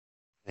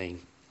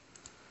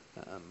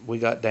We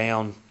got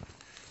down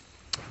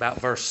about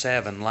verse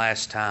 7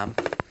 last time.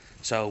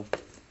 So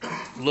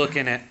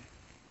looking at,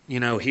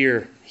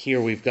 here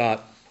we've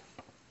got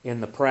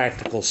in the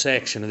practical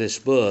section of this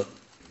book,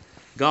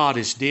 God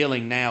is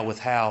dealing now with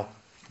how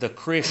the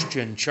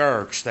Christian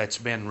church that's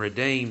been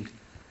redeemed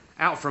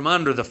out from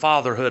under the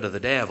fatherhood of the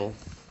devil,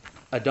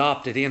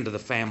 adopted into the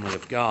family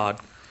of God,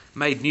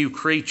 made new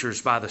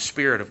creatures by the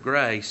Spirit of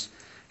grace,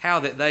 how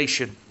that they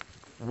should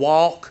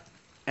walk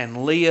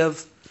and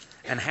live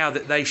and how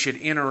that they should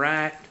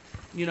interact.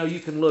 You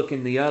can look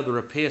in the other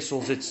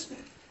epistles.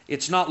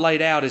 It's not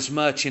laid out as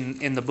much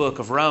in the book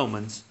of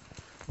Romans,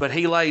 but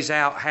he lays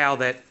out how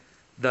that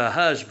the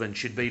husband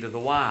should be to the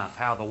wife,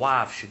 how the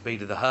wife should be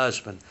to the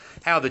husband,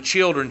 how the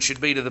children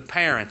should be to the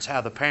parents,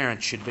 how the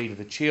parents should be to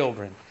the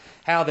children,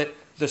 how that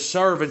the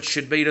servants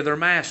should be to their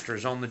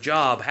masters on the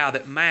job, how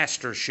that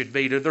masters should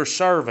be to their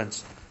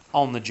servants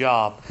on the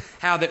job,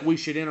 how that we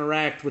should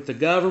interact with the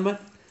government,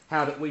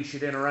 how that we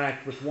should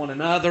interact with one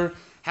another,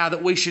 how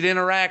that we should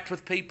interact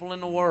with people in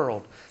the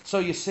world. So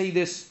you see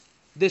this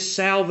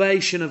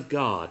salvation of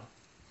God,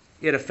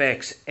 it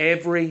affects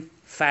every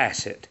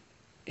facet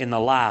in the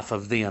life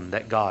of them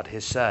that God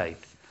has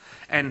saved.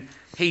 And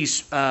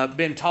he's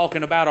been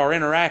talking about our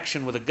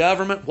interaction with the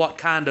government, what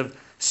kind of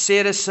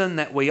citizen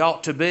that we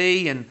ought to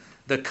be in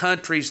the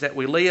countries that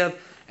we live.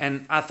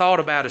 And I thought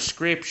about a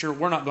scripture.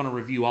 We're not going to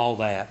review all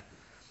that.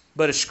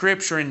 But a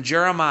scripture in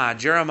Jeremiah.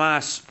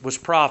 Jeremiah was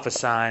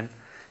prophesying.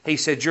 He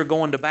said, you're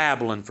going to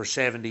Babylon for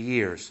 70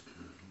 years.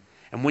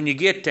 And when you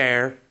get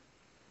there,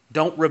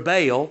 don't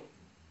rebel.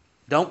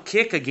 Don't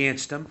kick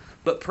against them.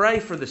 But pray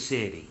for the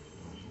city.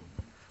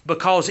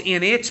 Because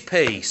in its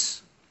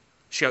peace,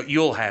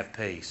 you'll have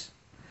peace.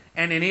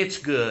 And in its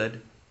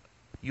good,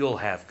 you'll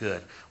have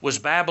good. Was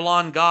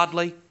Babylon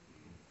godly?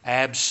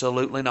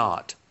 Absolutely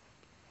not.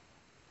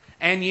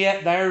 And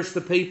yet there's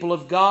the people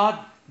of God.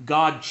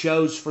 God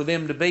chose for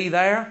them to be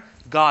there.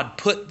 God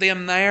put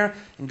them there.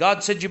 And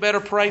God said, you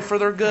better pray for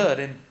their good.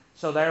 And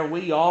so there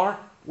we are.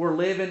 We're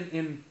living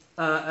in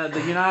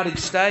the United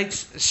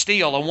States.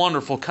 Still a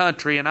wonderful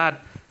country. And I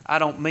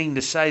don't mean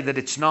to say that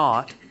it's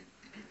not.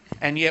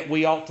 And yet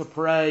we ought to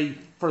pray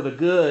for the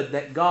good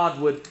that God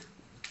would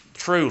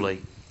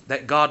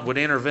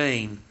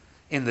intervene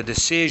in the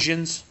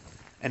decisions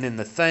and in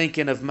the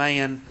thinking of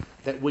man,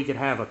 that we could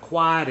have a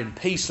quiet and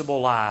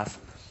peaceable life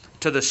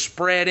to the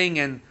spreading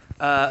and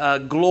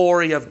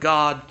glory of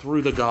God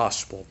through the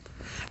gospel.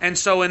 And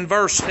so in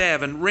verse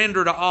 7,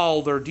 render to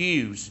all their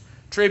dues,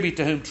 tribute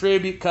to whom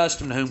tribute,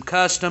 custom to whom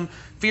custom,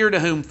 fear to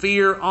whom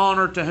fear,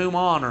 honor to whom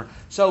honor.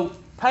 So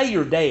pay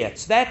your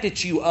debts,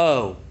 that you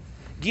owe.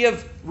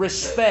 Give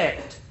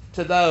respect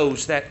to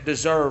those that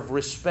deserve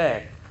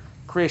respect.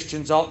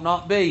 Christians ought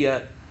not be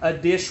a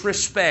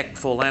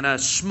disrespectful and a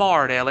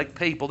smart aleck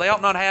people. They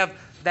ought not have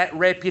that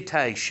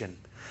reputation.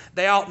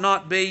 They ought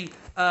not be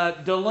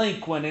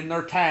delinquent in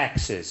their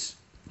taxes.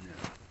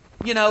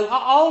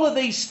 All of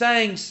these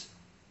things,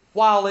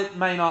 while it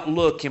may not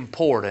look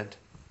important,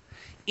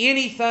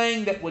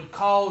 anything that would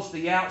cause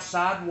the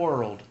outside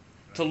world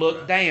to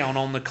look down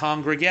on the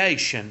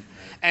congregation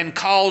and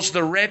cause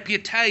the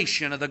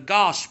reputation of the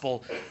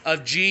gospel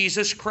of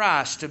Jesus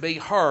Christ to be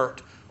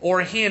hurt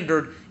or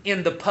hindered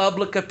in the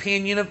public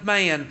opinion of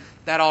man,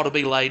 that ought to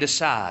be laid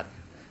aside.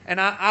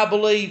 And I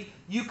believe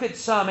you could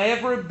sum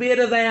every bit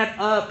of that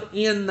up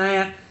in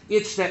that.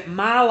 It's that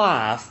my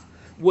life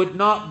would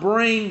not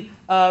bring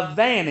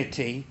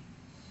vanity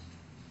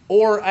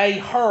or a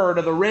hurt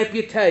of the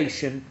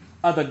reputation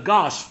of the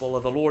gospel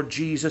of the Lord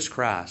Jesus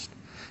Christ.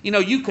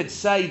 You could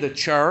say the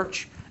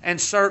church,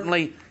 and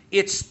certainly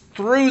it's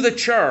through the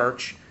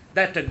church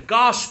that the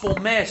gospel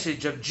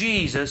message of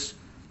Jesus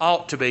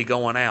ought to be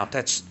going out.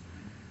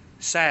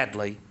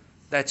 Sadly,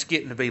 that's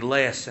getting to be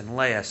less and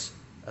less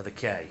of the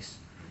case.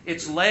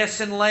 It's less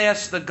and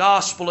less the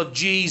gospel of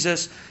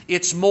Jesus.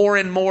 It's more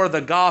and more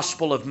the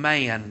gospel of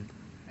man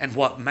and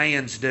what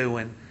man's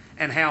doing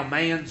and how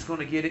man's going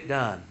to get it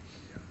done.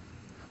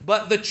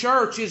 But the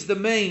church is the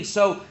means.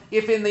 So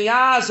if in the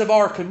eyes of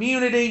our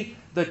community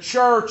the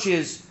church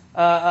has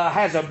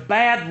a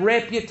bad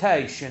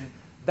reputation,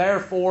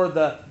 therefore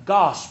the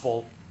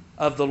gospel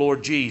of the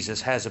Lord Jesus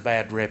has a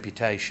bad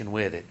reputation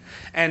with it.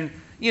 And,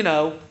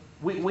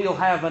 we'll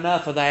have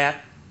enough of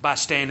that by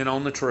standing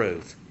on the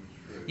truth.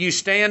 You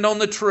stand on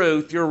the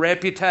truth, your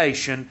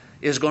reputation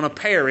is going to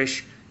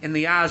perish in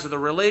the eyes of the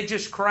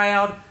religious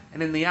crowd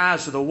and in the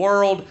eyes of the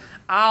world.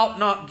 I ought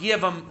not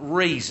give them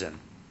reason.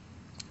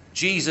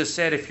 Jesus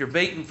said, if you're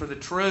beaten for the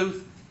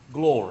truth,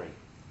 glory.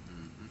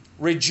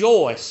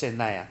 Rejoice in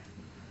that.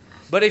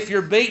 But if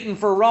you're beaten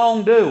for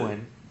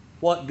wrongdoing,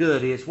 what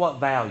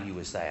value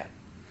is that?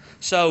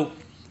 So,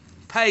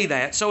 pay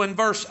that. So in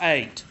verse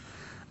 8,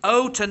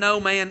 owe to no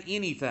man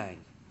anything,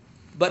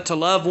 but to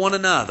love one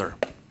another.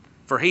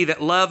 For he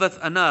that loveth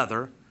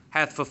another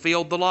hath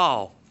fulfilled the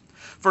law.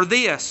 For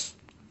this,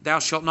 thou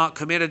shalt not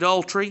commit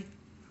adultery,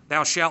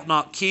 thou shalt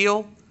not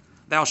kill,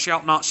 thou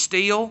shalt not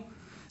steal,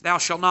 thou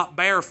shalt not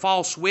bear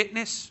false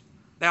witness,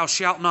 thou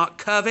shalt not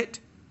covet.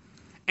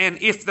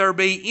 And if there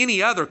be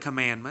any other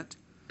commandment,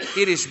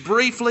 it is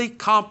briefly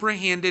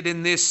comprehended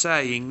in this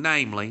saying,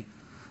 namely,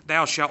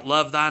 Thou shalt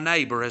love thy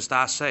neighbor as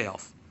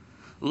thyself.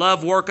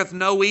 Love worketh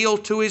no ill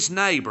to his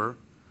neighbor,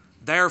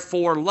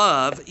 therefore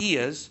love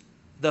is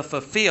the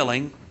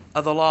fulfilling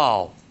of the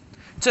law.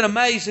 It's an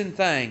amazing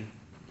thing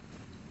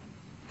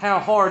how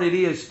hard it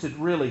is to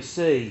really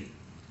see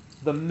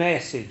the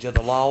message of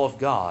the law of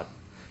God.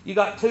 You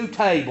got two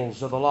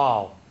tables of the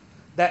law.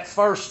 That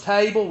first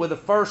table with the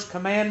first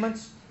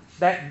commandments,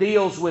 that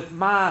deals with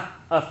my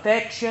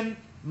affection,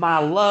 my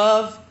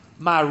love,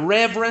 my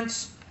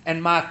reverence,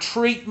 and my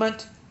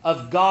treatment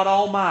of God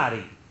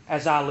Almighty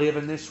as I live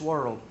in this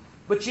world.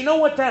 But you know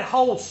what that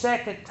whole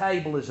second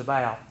table is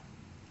about?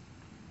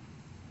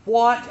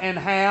 What and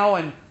how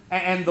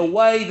and the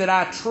way that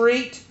I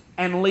treat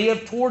and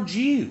live towards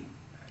you.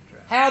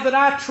 How that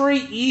I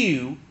treat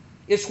you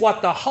is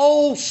what the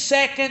whole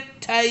second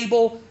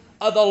table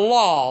of the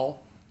law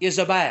is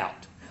about.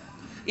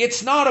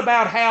 It's not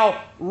about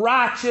how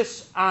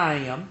righteous I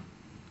am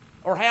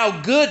or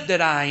how good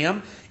that I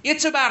am.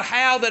 It's about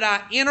how that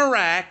I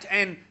interact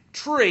and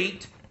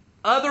treat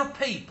other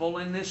people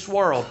in this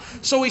world.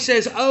 So he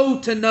says, owe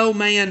to no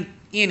man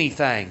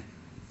anything.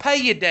 Pay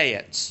your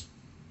debts.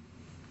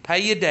 Pay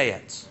your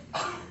debts.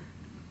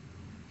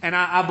 And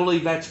I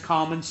believe that's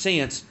common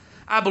sense.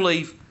 I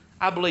believe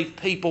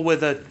people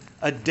with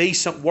a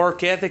decent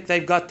work ethic,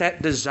 they've got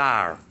that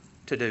desire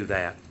to do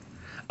that.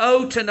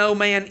 Owe to no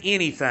man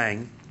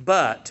anything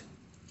but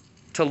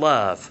to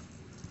love.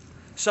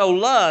 So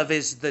love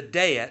is the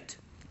debt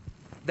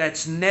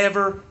that's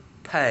never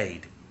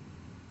paid.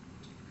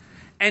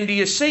 And do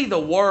you see the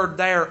word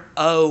there,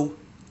 owe?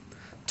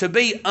 To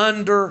be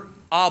under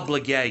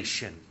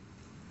obligation.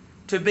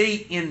 To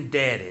be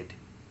indebted.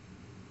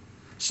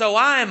 So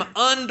I am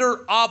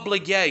under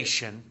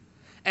obligation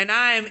and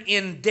I am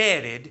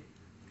indebted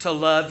to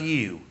love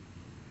you.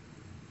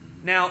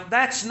 Now,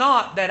 that's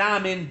not that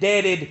I'm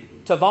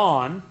indebted to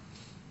Vaughn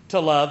to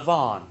love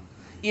Vaughn.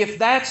 If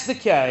that's the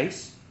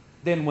case,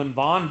 then when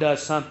Vaughn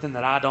does something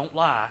that I don't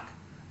like,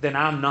 then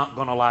I'm not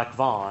going to like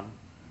Vaughn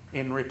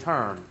in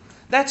return.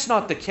 That's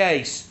not the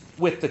case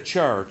with the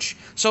church.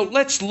 So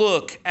let's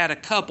look at a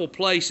couple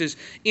places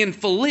in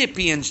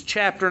Philippians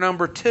chapter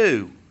number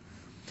 2.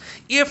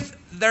 If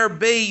there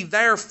be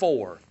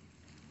therefore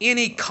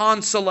any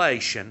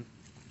consolation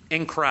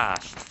in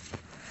Christ,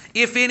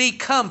 if any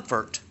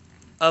comfort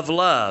of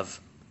love,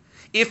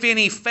 if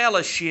any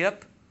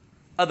fellowship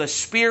of the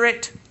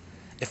Spirit,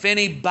 if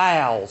any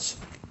bowels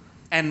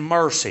and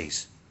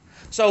mercies.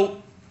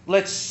 So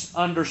let's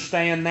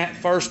understand that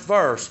first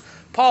verse.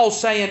 Paul's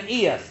saying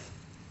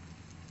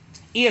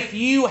if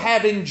you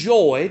have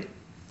enjoyed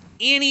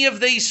any of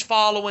these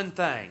following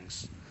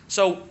things.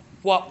 So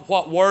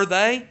what were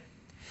they?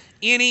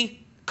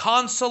 Any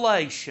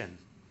consolation.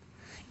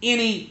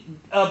 Any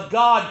of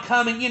God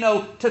coming,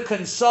 to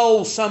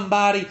console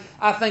somebody.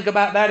 I think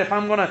about that. If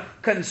I'm going to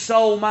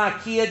console my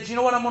kids, you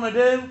know what I'm going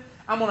to do?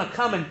 I'm going to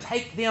come and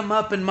take them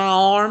up in my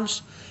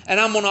arms, and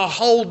I'm going to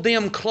hold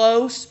them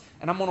close,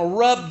 and I'm going to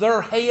rub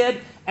their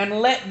head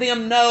and let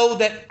them know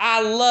that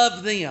I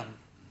love them.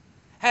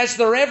 Has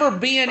there ever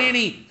been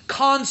any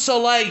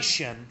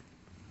consolation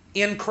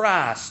in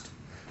Christ?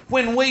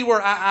 When we were,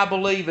 I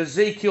believe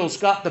Ezekiel's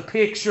got the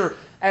picture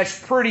as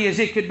pretty as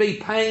it could be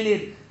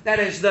painted, that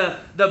as the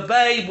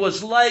babe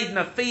was laid in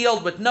a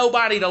field with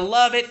nobody to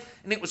love it,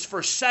 and it was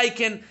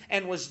forsaken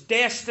and was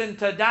destined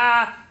to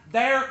die,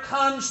 there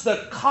comes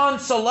the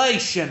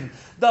consolation,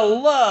 the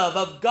love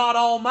of God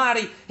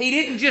Almighty. He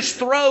didn't just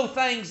throw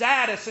things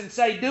at us and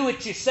say, do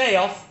it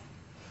yourself,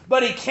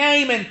 but He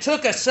came and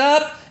took us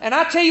up, and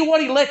I tell you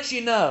what He lets you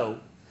know.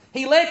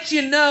 He lets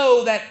you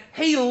know that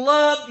He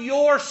loved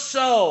your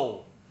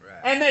soul,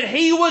 and that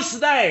He was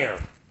there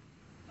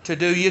to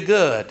do you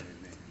good.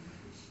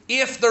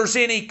 If there's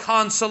any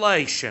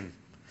consolation,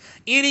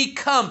 any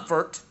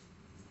comfort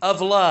of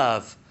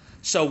love.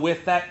 So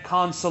with that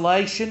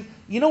consolation,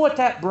 you know what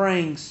that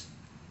brings?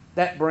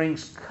 That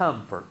brings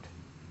comfort.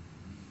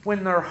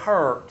 When they're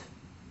hurt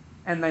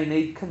and they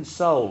need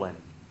consoling,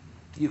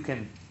 you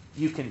can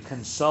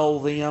console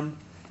them,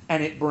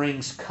 and it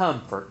brings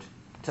comfort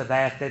to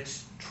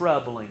that's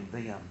troubling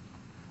them.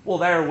 Well,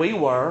 there we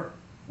were.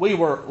 We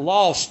were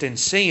lost in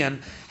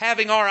sin,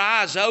 having our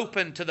eyes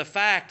open to the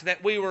fact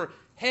that we were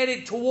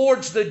headed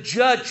towards the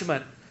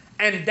judgment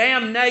and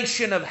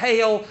damnation of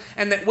hell,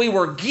 and that we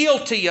were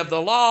guilty of the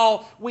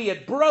law. We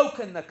had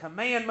broken the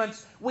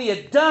commandments. We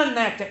had done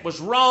that was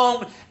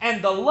wrong,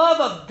 and the love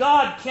of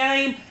God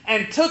came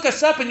and took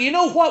us up. And you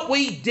know what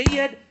we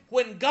did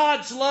when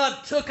God's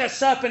love took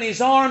us up in His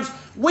arms?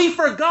 We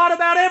forgot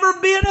about every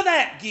bit of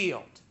that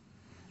guilt.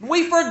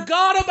 We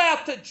forgot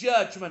about the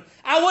judgment.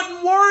 I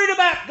wasn't worried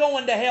about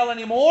going to hell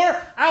anymore.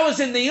 I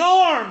was in the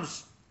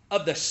arms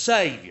of the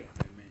Savior.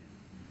 Amen.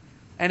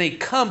 And He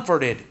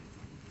comforted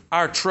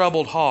our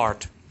troubled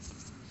heart.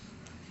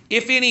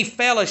 If any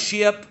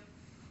fellowship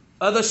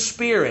of the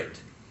Spirit,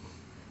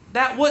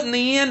 that wasn't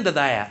the end of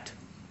that.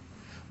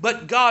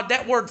 But God,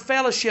 that word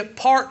fellowship,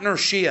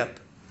 partnership.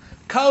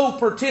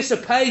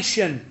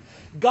 Co-participation.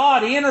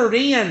 God entered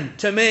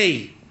into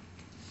me,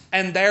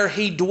 and there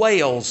He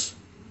dwells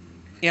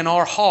in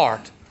our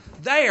heart.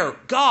 There,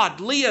 God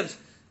lives,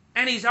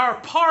 and He's our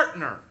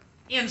partner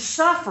in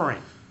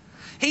suffering.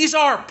 He's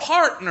our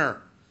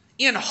partner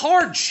in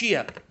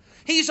hardship.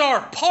 He's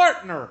our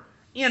partner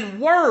in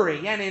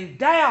worry and in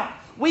doubt.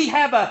 We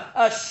have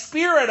a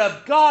Spirit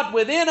of God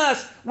within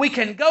us. We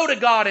can go to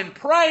God in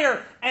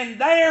prayer, and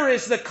there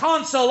is the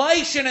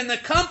consolation and the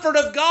comfort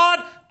of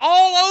God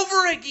all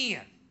over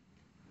again.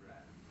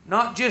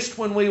 Not just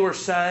when we were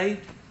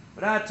saved,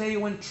 but I tell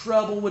you, when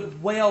trouble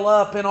would well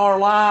up in our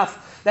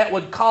life that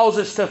would cause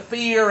us to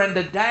fear and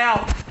to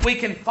doubt, we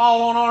can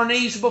fall on our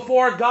knees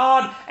before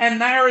God, and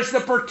there is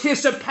the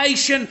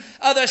participation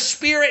of the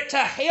Spirit to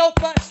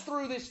help us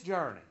through this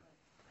journey.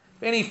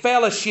 If any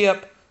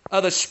fellowship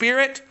of the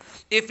Spirit,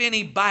 if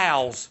any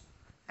bowels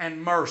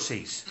and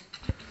mercies.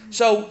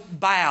 So,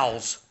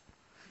 bowels.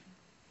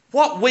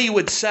 What we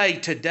would say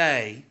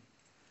today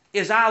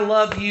is, I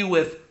love you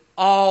with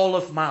all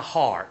of my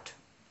heart.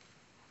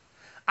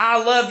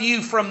 I love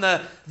you from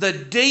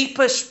the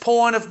deepest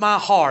point of my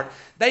heart.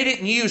 They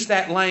didn't use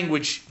that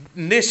language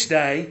in this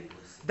day.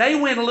 They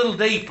went a little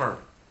deeper.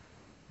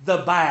 The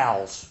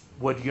bowels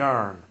would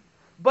yearn.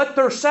 But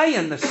they're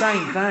saying the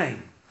same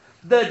thing.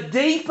 The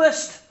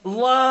deepest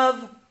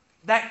love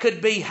that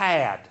could be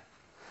had.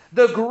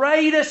 The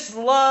greatest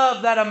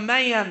love that a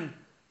man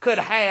could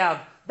have.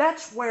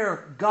 That's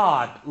where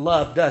God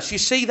loved us. You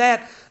see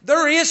that?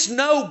 There is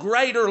no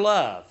greater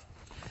love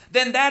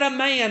than that a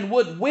man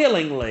would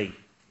willingly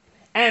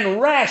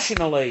and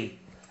rationally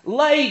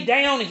lay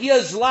down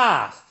his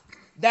life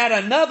that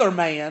another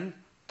man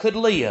could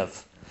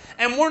live.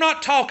 And we're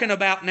not talking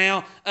about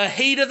now a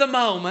heat of the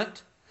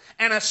moment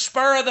and a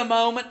spur of the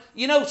moment.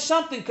 You know,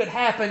 something could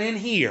happen in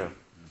here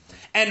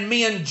and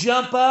men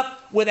jump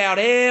up without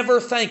ever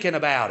thinking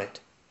about it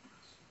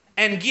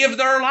and give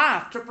their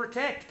life to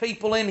protect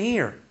people in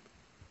here.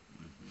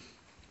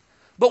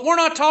 But we're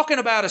not talking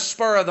about a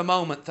spur of the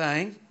moment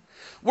thing.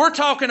 We're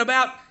talking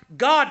about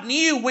God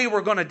knew we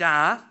were going to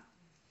die.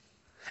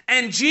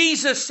 And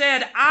Jesus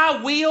said,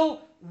 I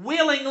will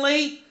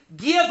willingly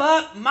give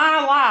up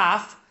my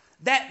life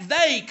that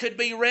they could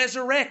be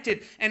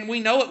resurrected. And we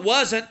know it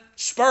wasn't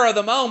spur of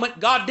the moment.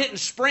 God didn't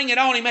spring it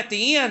on him at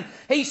the end.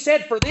 He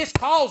said, for this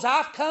cause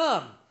I've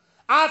come.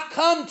 I've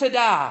come to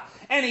die.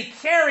 And he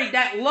carried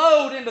that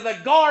load into the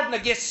Garden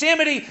of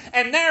Gethsemane,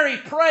 and there he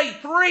prayed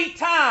 3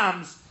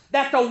 times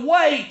that the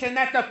weight and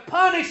that the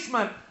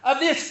punishment of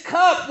this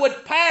cup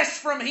would pass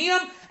from him,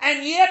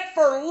 and yet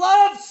for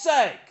love's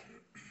sake,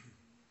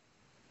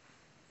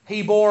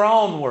 he bore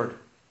onward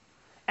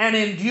and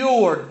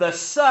endured the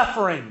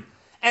suffering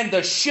and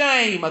the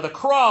shame of the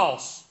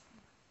cross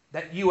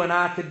that you and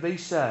I could be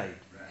saved.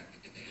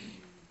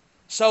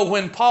 So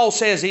when Paul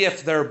says,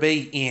 if there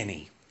be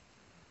any,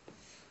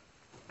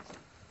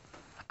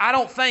 I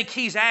don't think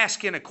he's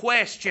asking a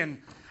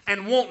question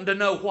and wanting to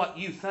know what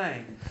you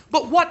think.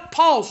 But what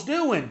Paul's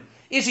doing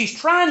is he's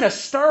trying to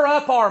stir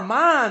up our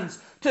minds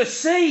to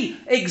see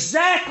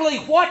exactly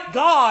what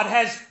God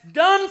has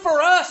done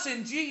for us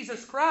in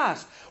Jesus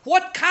Christ.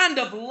 What kind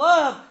of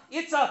love?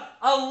 It's a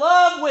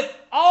love with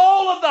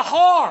all of the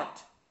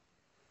heart.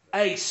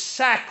 A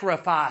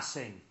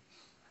sacrificing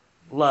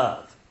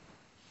love.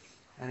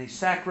 And he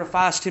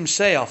sacrificed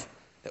himself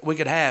that we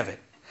could have it.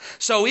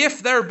 So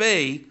if there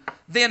be,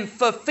 then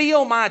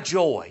fulfill my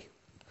joy.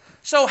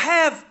 So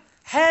have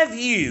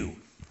you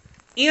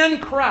in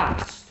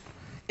Christ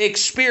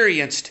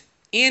experienced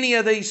any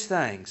of these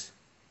things?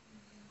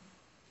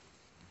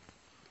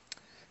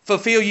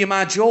 Fulfill you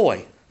my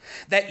joy.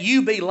 That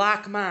you be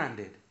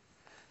like-minded.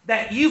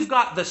 That you've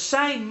got the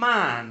same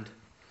mind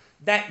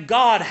that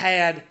God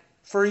had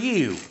for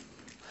you.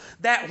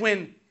 That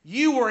when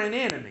you were an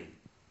enemy,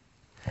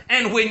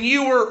 and when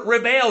you were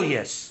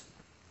rebellious,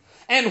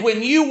 and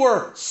when you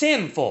were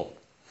sinful,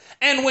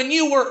 and when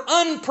you were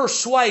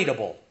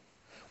unpersuadable,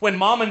 when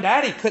mom and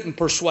daddy couldn't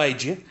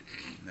persuade you,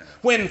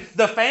 when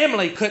the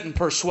family couldn't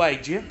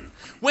persuade you,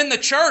 when the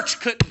church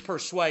couldn't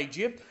persuade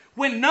you,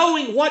 when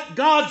knowing what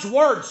God's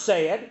Word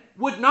said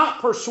would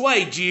not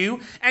persuade you,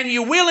 and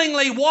you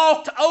willingly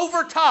walked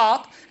over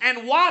top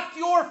and wiped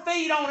your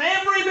feet on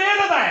every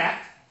bit of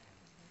that,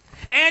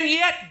 and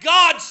yet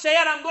God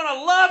said, I'm going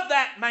to love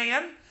that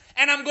man,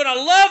 and I'm going to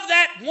love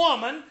that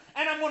woman,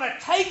 and I'm going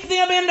to take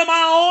them into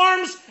my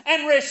arms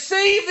and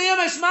receive them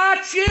as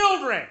my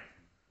children.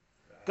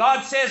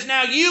 God says,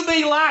 now you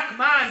be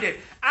like-minded.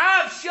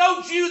 I've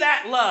showed you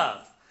that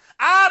love.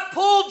 I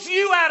pulled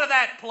you out of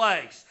that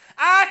place.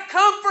 I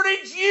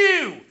comforted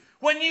you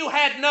when you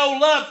had no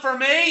love for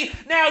me.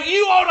 Now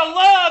you ought to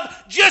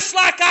love just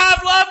like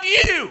I've loved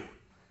you.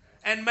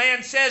 And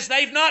man says,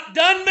 they've not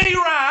done me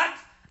right.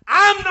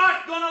 I'm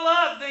not going to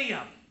love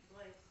them.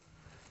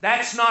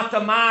 That's not the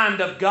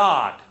mind of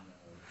God.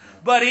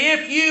 But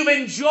if you've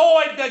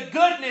enjoyed the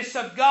goodness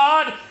of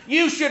God,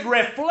 you should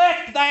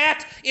reflect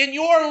that in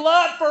your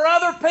love for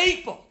other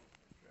people.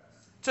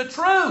 It's a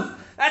truth.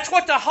 That's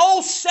what the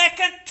whole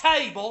second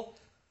table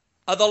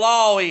of the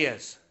law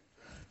is.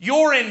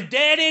 You're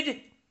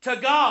indebted to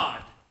God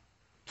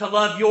to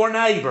love your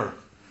neighbor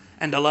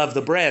and to love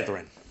the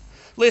brethren.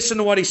 Listen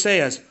to what he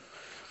says.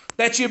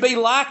 That you be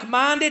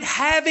like-minded,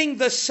 having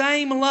the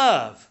same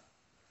love,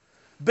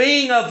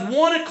 being of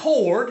one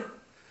accord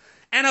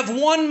and of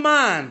one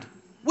mind.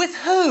 With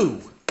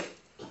who?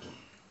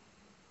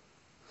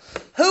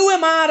 Who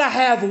am I to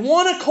have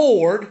one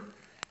accord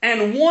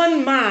and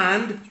one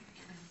mind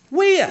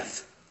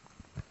with?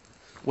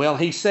 Well,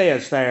 he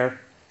says there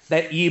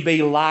that ye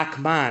be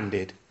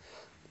like-minded,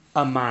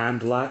 a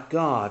mind like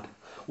God.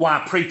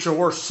 Why, preacher,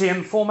 we're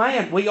sinful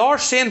man. We are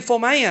sinful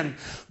man,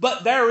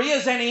 but there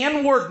is an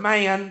inward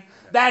man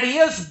that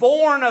is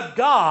born of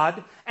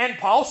God. And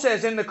Paul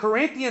says in the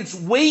Corinthians,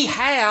 we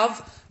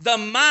have the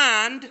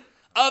mind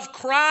of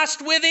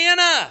Christ within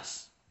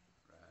us.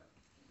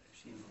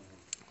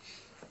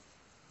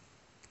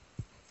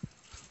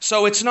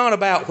 So it's not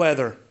about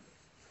whether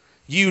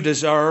you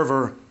deserve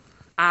or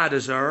I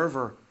deserve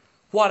or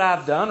what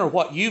I've done or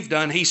what you've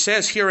done. He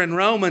says here in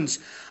Romans,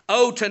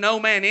 owe to no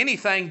man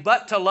anything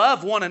but to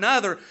love one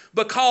another,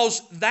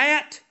 because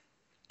that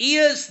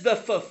is the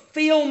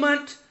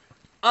fulfillment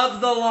of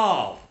the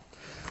law.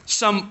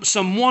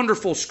 Some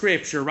wonderful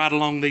scripture right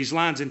along these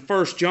lines in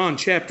 1 John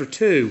chapter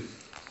 2.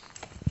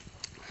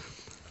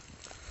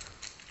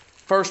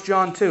 1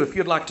 John 2, if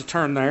you'd like to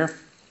turn there.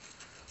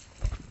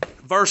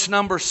 Verse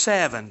number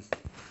 7.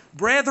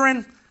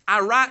 Brethren, I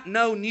write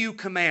no new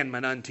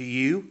commandment unto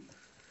you,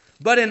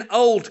 but an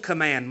old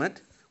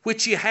commandment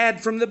which ye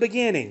had from the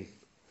beginning.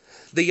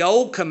 The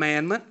old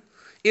commandment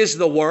is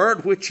the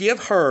word which ye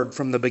have heard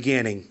from the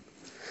beginning.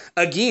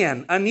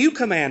 Again, a new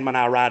commandment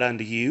I write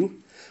unto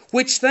you,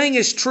 which thing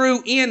is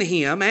true in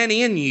him and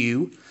in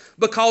you,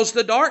 because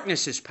the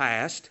darkness is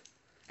past,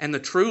 and the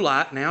true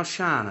light now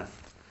shineth.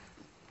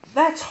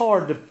 That's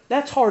hard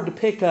to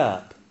pick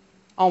up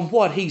on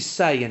what he's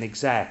saying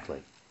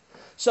exactly.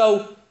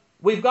 So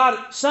we've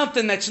got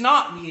something that's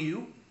not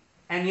new,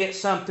 and yet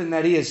something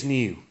that is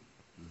new.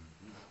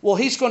 Well,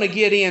 he's going to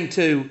get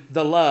into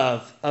the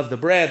love of the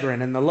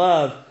brethren and the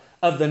love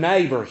of the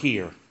neighbor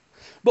here.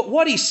 But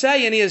what he's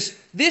saying is,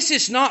 this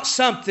is not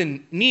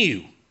something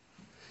new.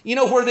 You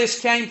know where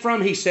this came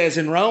from? He says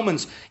in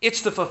Romans,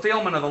 it's the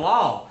fulfillment of the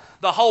law.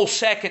 The whole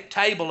second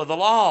table of the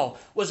law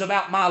was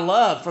about my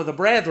love for the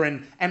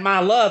brethren and my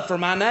love for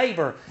my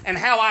neighbor and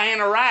how I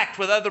interact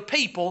with other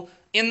people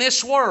in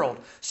this world.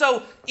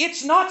 So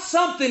it's not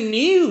something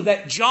new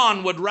that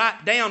John would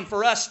write down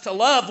for us to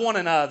love one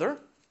another.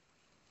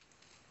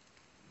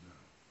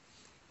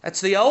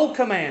 That's the old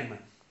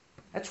commandment.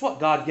 That's what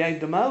God gave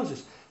to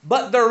Moses.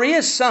 But there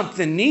is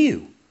something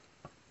new.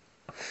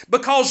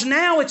 Because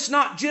now it's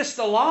not just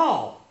a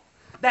law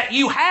that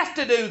you have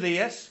to do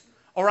this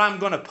or I'm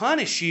going to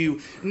punish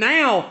you.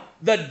 Now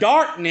the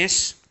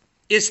darkness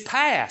is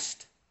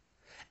past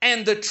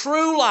and the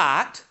true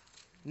light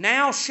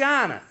now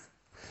shineth.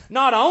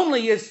 Not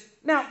only is...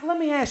 Now let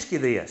me ask you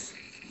this.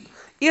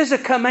 Is a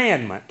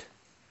commandment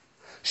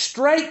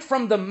straight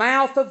from the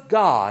mouth of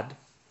God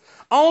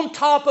on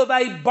top of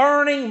a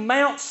burning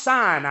Mount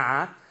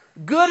Sinai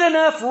good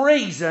enough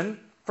reason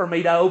for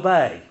me to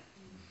obey?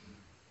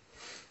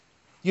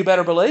 You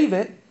better believe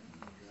it.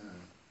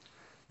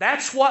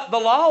 That's what the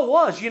law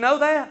was. You know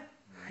that?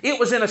 It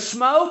was in a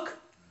smoke.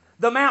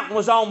 The mountain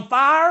was on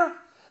fire.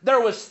 There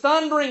was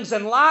thunderings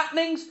and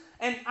lightnings.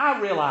 And I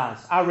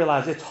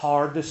realize it's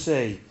hard to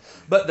see.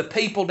 But the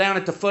people down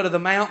at the foot of the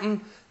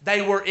mountain,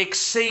 they were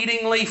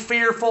exceedingly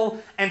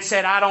fearful and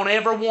said, I don't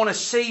ever want to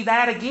see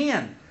that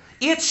again.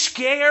 It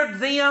scared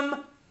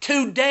them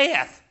to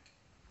death.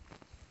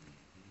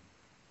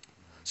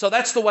 So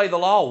that's the way the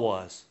law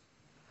was.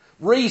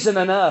 Reason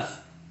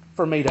enough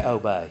for me to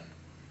obey.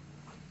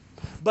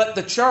 But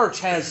the church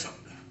has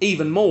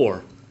even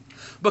more,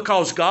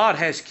 because God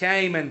has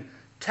came and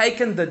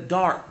taken the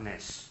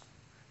darkness,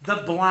 the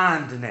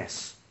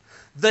blindness,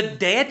 the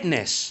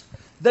deadness,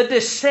 the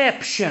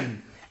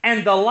deception,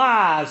 and the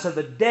lies of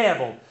the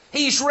devil.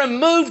 He's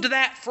removed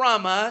that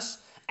from us,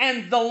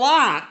 and the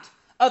light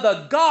of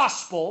the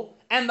gospel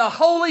and the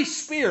Holy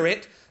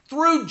Spirit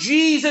through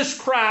Jesus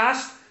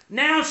Christ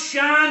now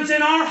shines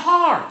in our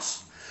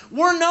hearts.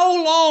 We're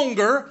no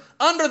longer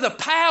under the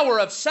power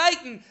of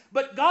Satan,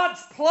 but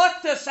God's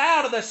plucked us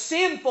out of the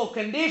sinful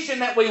condition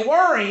that we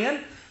were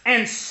in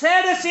and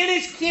set us in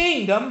His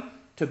kingdom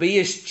to be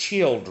His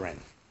children.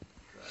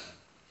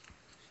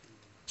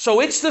 So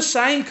it's the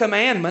same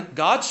commandment.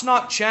 God's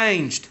not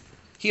changed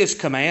His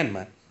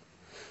commandment.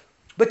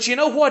 But you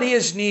know what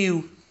is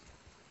new?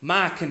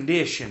 My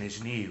condition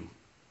is new.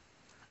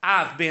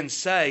 I've been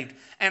saved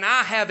and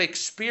I have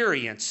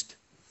experienced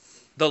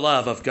the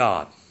love of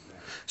God.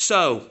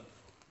 So,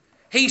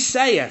 he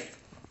saith,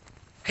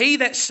 he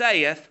that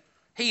saith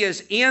he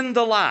is in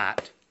the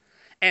light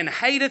and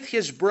hateth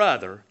his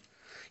brother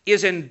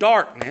is in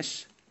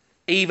darkness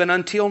even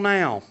until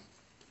now.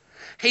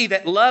 He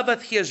that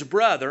loveth his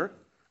brother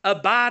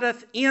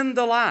abideth in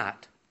the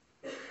light,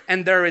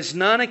 and there is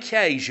none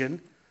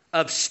occasion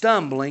of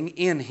stumbling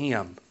in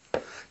him.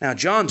 Now,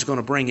 John's going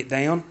to bring it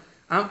down.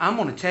 I'm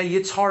going to tell you,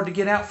 it's hard to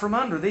get out from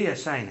under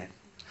this, ain't it?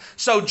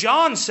 So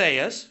John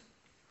says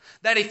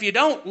that if you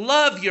don't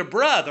love your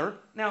brother,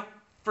 now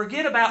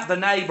forget about the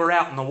neighbor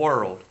out in the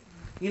world.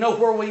 You know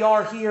where we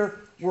are here?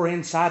 We're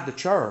inside the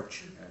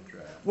church.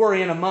 We're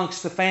in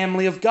amongst the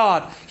family of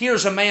God.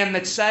 Here's a man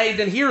that's saved,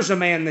 and here's a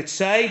man that's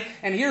saved,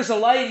 and here's a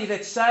lady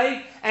that's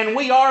saved, and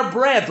we are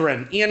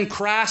brethren in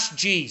Christ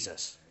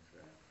Jesus.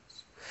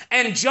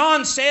 And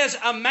John says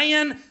a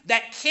man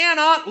that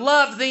cannot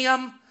love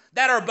them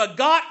that are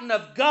begotten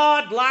of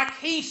God like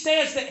he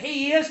says that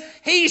he is,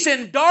 he's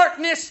in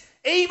darkness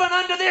even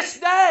unto this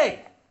day.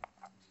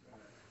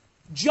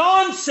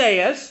 John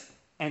says,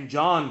 and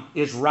John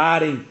is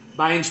writing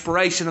by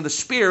inspiration of the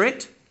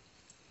Spirit,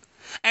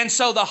 and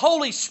so the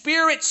Holy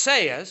Spirit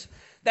says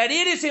that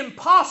it is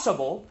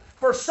impossible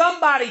for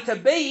somebody to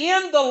be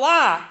in the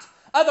light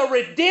of the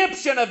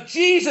redemption of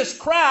Jesus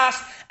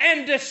Christ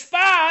and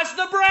despise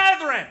the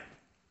brethren.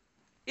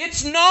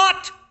 It's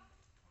not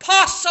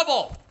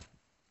possible.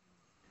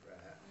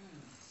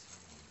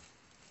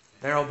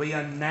 There will be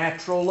a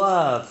natural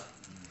love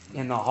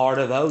in the heart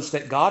of those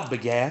that God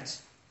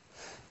begets.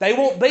 They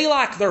won't be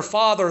like their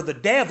father, the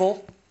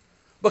devil,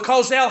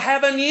 because they'll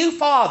have a new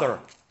father.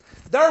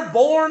 They're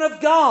born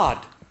of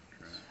God,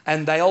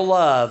 and they'll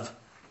love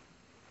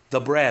the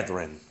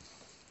brethren.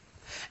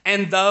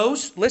 And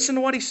those, listen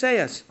to what he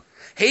says,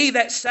 he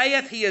that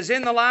saith he is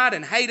in the light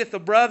and hateth the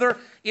brother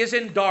is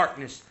in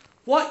darkness.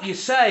 What you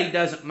say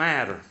doesn't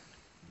matter.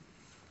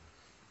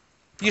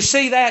 You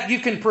see that? You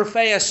can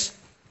profess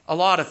a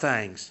lot of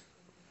things,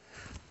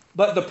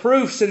 but the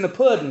proof's in the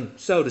pudding,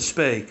 so to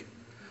speak.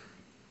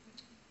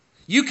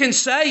 You can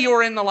say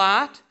you're in the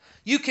light.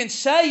 You can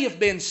say you've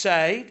been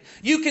saved.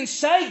 You can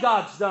say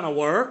God's done a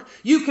work.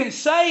 You can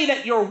say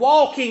that you're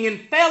walking in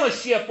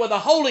fellowship with the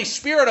Holy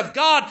Spirit of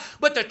God.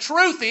 But the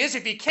truth is,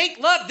 if you can't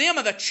love them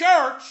of the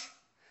church,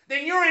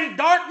 then you're in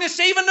darkness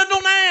even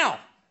until now.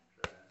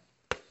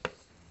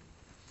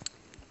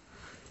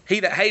 He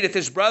that hateth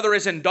his brother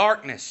is in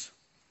darkness,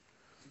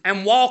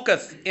 and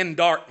walketh in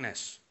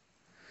darkness,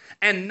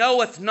 and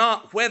knoweth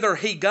not whither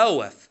he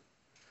goeth,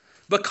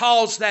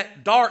 because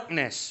that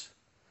darkness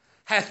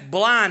hath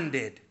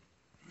blinded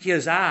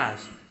his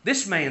eyes.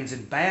 This man's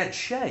in bad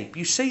shape.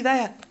 You see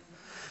that?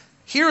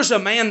 Here's a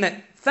man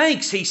that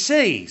thinks he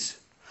sees.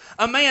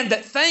 A man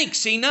that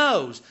thinks he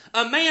knows.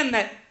 A man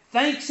that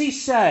thinks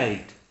he's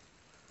saved.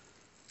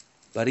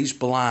 But he's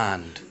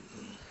blind.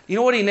 You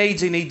know what he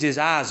needs? He needs his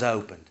eyes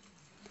opened.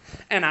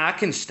 And I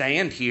can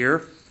stand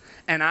here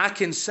and I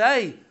can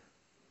say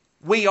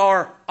we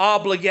are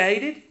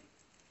obligated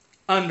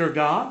under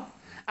God.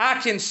 I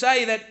can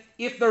say that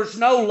if there's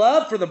no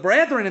love for the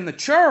brethren in the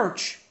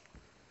church,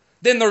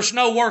 then there's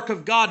no work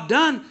of God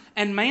done,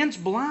 and man's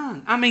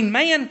blind. I mean,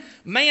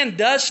 man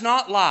does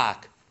not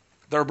like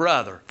their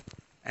brother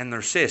and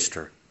their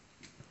sister.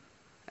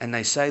 And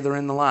they say they're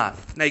in the light.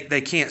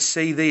 They can't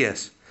see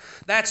this.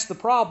 That's the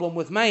problem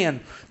with man.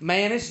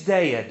 Man is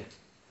dead.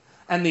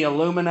 And the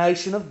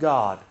illumination of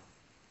God.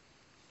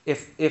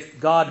 If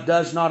God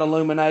does not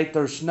illuminate,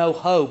 there's no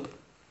hope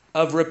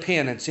of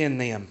repentance in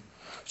them.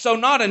 So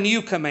not a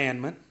new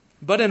commandment,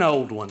 but an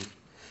old one.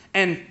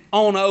 And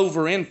on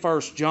over in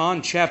 1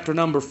 John chapter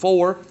number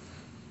 4,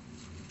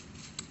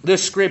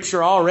 this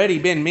scripture already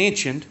been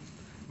mentioned.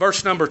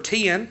 Verse number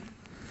 10,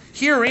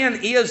 herein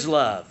is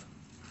love,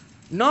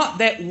 not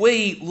that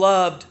we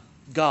loved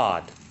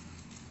God.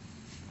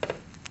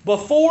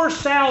 Before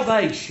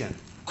salvation,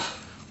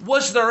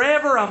 was there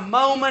ever a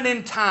moment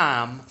in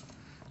time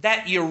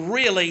that you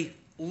really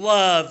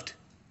loved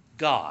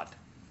God?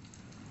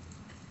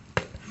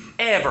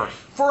 Ever.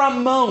 For a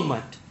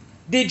moment.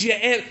 Did you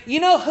ever? You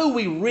know who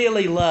we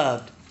really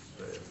loved?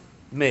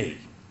 Me.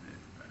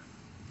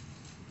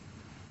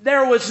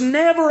 There was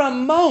never a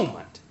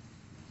moment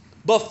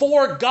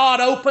before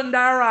God opened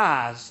our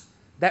eyes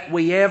that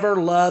we ever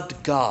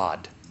loved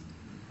God.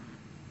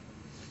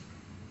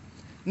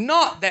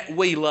 Not that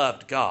we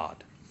loved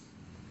God,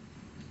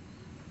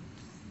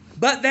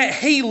 but that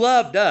He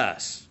loved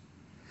us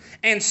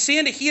and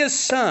sent His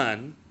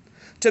Son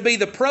to be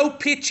the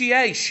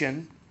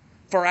propitiation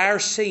for our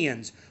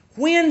sins.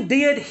 When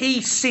did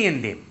He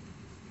send Him?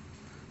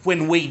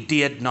 When we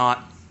did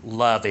not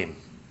love Him.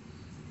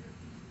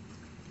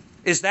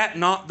 Is that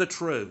not the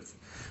truth?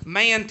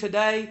 Man,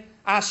 today,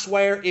 I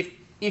swear, if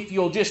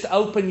you'll just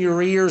open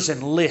your ears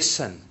and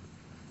listen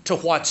to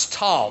what's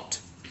taught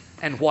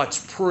and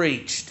what's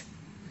preached,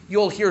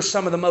 you'll hear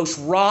some of the most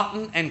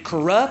rotten and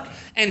corrupt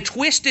and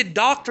twisted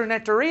doctrine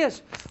that there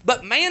is.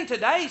 But man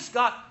today's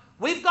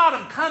we've got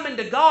them coming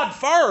to God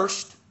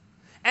first,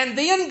 and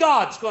then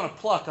God's going to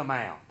pluck them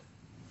out.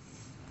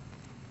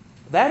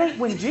 That ain't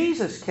when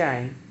Jesus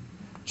came.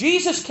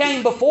 Jesus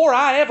came before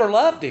I ever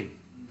loved Him.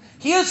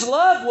 His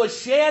love was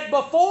shed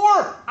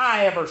before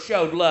I ever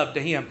showed love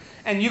to Him.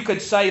 And you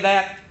could say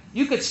that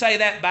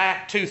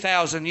back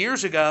 2,000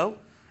 years ago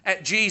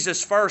at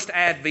Jesus' first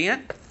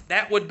advent.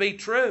 That would be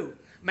true.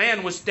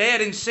 Man was dead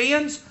in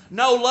sins,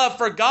 no love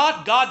for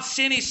God. God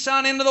sent His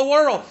Son into the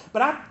world.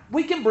 But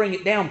we can bring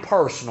it down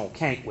personal,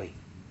 can't we?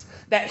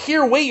 That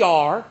here we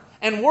are,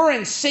 and we're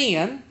in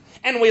sin,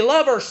 and we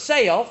love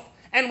ourselves,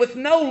 and with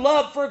no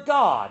love for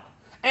God.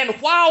 And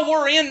while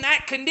we're in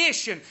that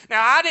condition,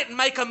 now I didn't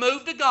make a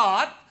move to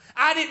God.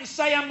 I didn't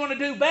say I'm going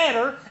to do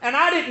better, and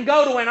I didn't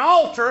go to an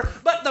altar,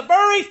 but the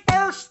very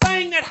first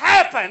thing that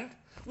happened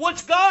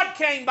was God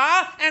came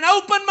by and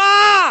opened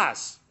my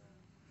eyes.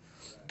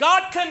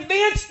 God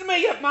convinced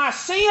me of my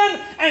sin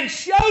and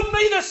showed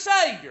me the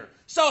Savior.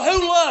 So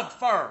who loved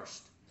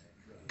first?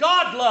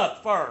 God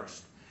loved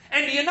first.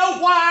 And do you know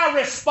why I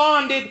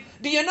responded?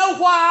 Do you know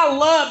why I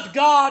loved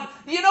God?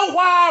 Do you know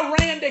why I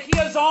ran to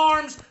His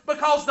arms?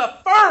 Because the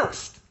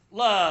first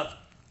love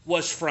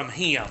was from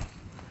Him.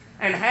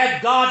 And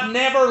had God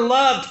never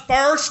loved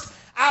first,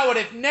 I would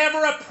have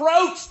never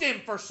approached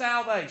Him for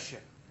salvation.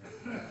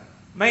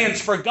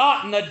 Man's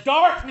forgotten the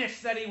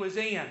darkness that he was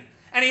in,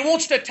 and he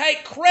wants to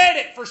take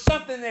credit for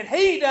something that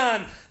he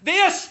done.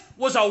 This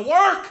was a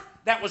work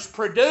that was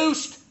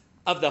produced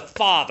of the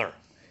Father.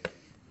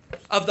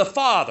 Of the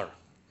Father.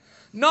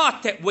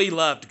 Not that we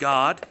loved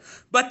God,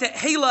 but that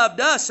He loved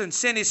us and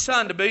sent His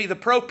Son to be the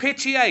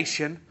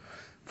propitiation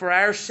for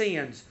our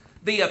sins.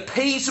 The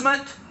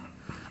appeasement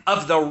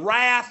of the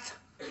wrath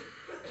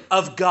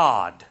of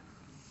God.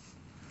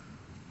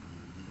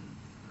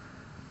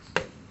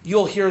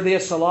 You'll hear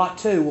this a lot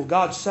too. Well,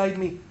 God saved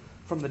me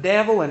from the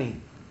devil, and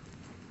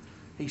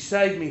He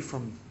saved me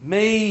from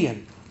me,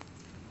 and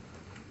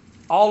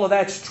all of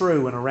that's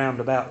true in a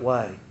roundabout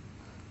way.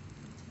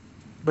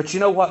 But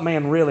you know what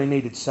man really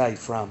needed saved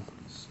from?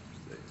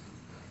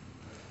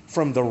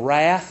 From the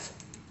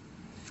wrath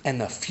and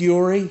the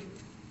fury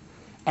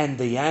and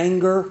the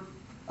anger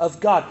of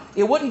God.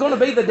 It wasn't going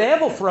to be the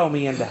devil throw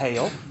me into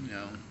hell.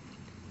 No.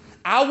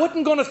 I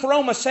wasn't going to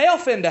throw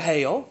myself into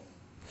hell.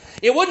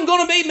 It wasn't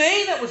going to be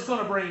me that was going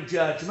to bring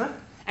judgment.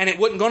 And it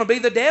wasn't going to be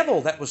the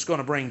devil that was going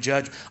to bring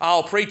judgment.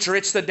 Oh, preacher,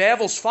 it's the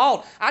devil's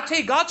fault. I tell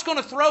you, God's going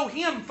to throw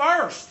him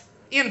first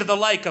into the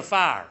lake of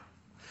fire.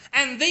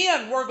 And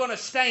then we're going to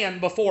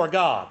stand before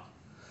God.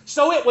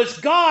 So it was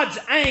God's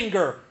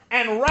anger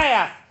and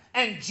wrath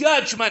and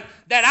judgment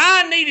that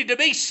I needed to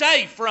be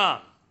saved from.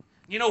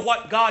 You know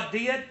what God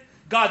did?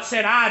 God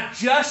said, I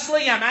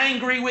justly am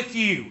angry with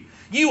you.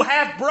 You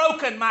have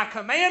broken my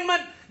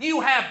commandment.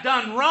 You have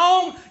done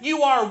wrong.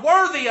 You are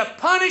worthy of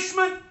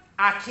punishment.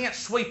 I can't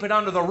sweep it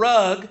under the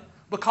rug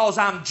because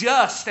I'm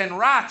just and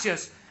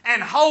righteous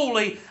and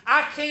holy.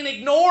 I can't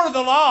ignore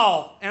the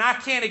law, and I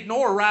can't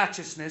ignore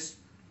righteousness.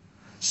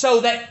 So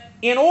that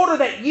in order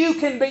that you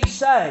can be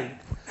saved,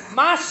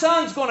 my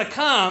Son's going to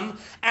come,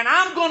 and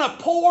I'm going to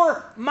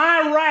pour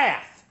my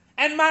wrath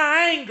and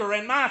my anger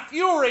and my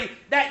fury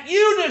that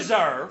you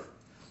deserve.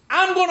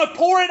 I'm going to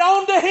pour it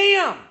onto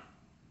Him.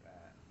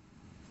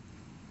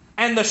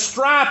 And the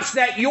stripes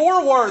that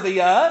you're worthy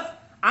of,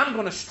 I'm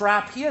going to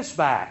stripe His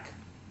back.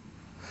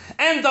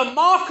 And the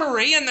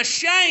mockery and the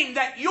shame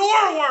that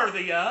you're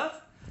worthy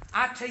of,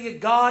 I tell you,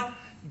 God,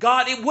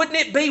 wouldn't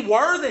it be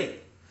worthy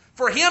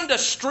for Him to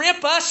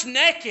strip us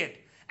naked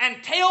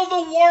and tell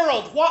the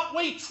world what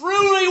we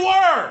truly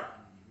were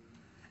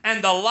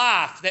and the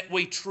life that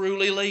we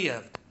truly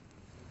lived?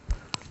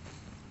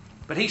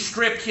 But He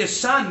stripped His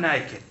Son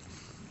naked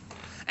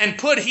and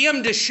put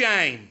Him to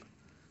shame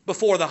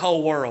before the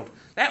whole world.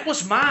 That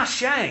was my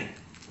shame.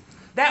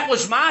 That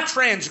was my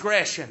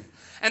transgression.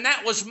 And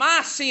that was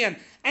my sin.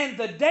 And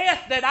the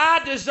death that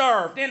I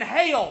deserved in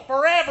hell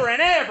forever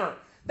and ever,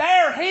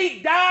 there He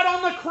died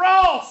on the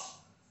cross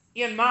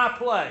in my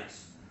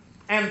place.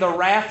 And the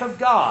wrath of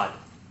God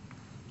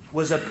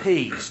was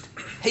appeased.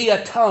 He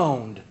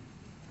atoned.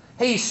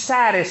 He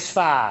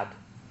satisfied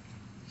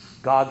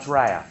God's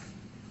wrath.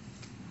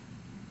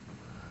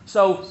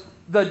 So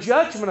the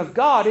judgment of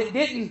God, it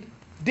didn't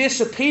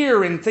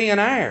disappear in thin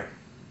air.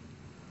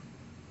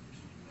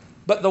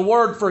 But the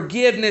word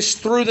forgiveness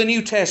through the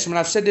New Testament,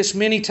 I've said this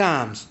many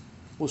times,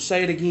 we'll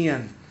say it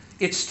again,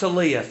 it's to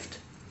lift.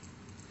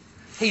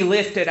 He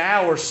lifted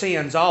our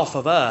sins off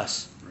of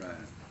us. Right.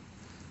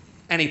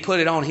 And He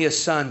put it on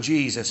His Son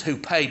Jesus, who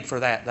paid for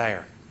that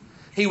there.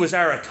 He was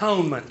our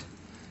atonement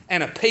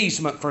and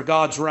appeasement for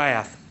God's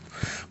wrath.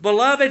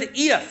 Beloved,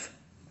 if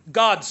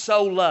God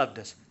so loved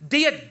us,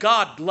 did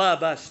God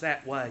love us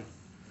that way?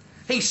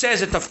 He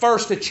says at the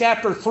first of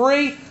chapter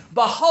 3,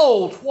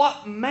 behold,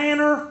 what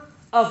manner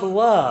of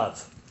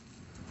love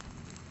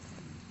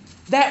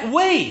that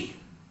we,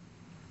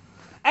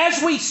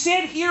 as we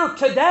sit here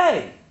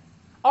today,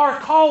 are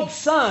called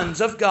sons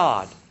of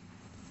God.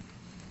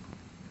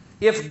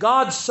 If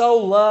God so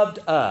loved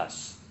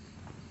us,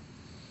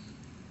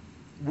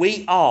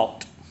 we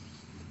ought.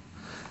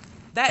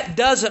 That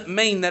doesn't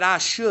mean that I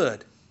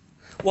should.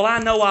 Well, I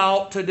know I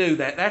ought to do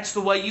that. That's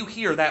the way you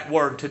hear that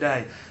word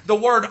today. The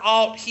word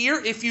ought here,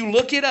 if you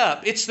look it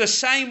up, it's the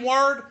same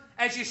word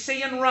as you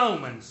see in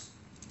Romans.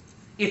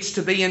 It's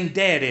to be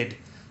indebted,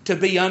 to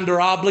be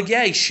under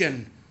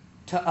obligation,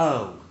 to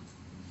owe.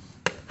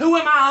 Who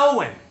am I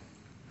owing?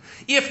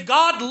 If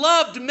God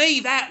loved me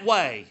that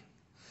way,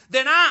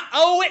 then I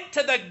owe it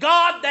to the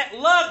God that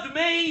loved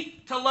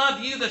me to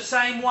love you the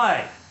same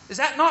way. Is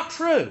that not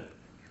true?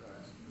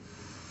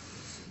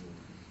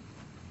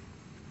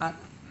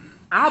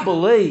 I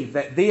believe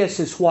that this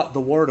is what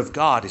the Word of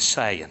God is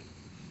saying.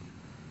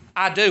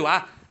 I do.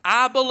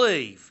 I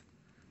believe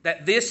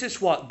that this is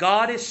what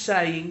God is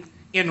saying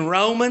in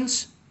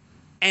Romans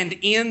and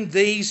in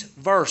these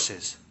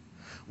verses.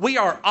 We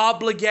are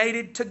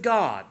obligated to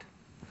God.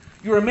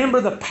 You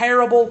remember the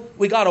parable?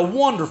 We got a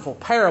wonderful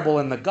parable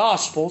in the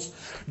Gospels.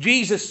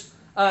 Jesus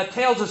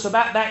tells us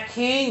about that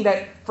king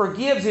that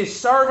forgives his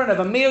servant of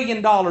 $1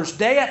 million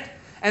debt.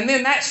 And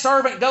then that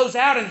servant goes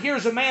out and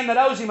here's a man that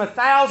owes him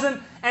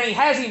 1,000 and he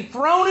has him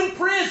thrown in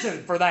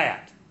prison for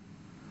that.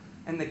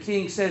 And the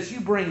king says, you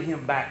bring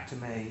him back to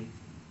me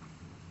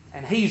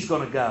and he's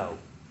going to go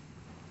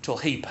till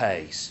he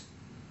pays.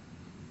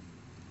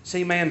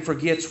 See, man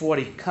forgets what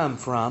he come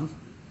from.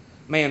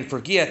 Man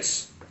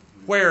forgets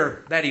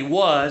where that he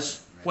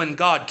was when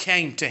God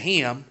came to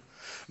him.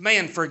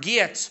 Man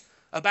forgets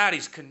about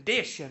his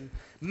condition.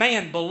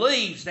 Man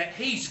believes that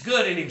he's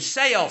good in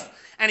himself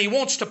and he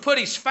wants to put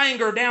his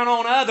finger down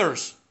on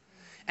others.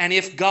 And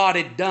if God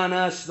had done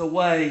us the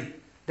way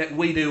that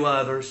we do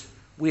others,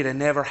 we'd have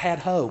never had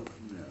hope.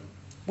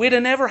 We'd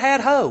have never had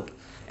hope.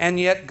 And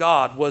yet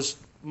God was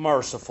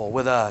merciful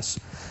with us.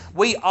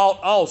 We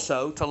ought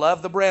also to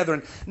love the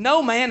brethren.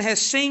 No man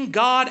has seen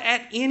God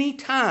at any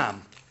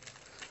time.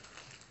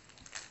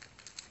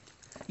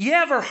 You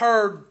ever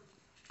heard,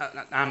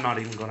 I'm not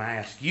even going to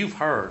ask, you've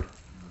heard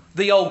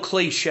the old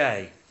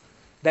cliche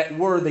that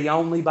we're the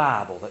only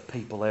Bible that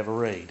people ever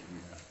read.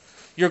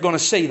 You're going to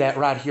see that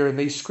right here in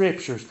these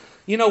scriptures.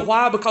 You know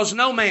why? Because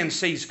no man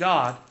sees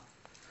God.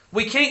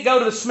 We can't go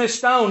to the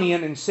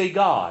Smithsonian and see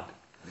God.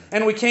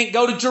 And we can't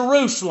go to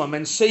Jerusalem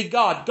and see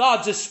God.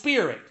 God's a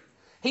spirit.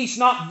 He's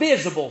not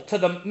visible to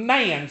the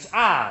man's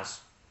eyes.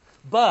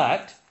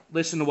 But,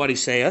 listen to what he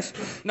says,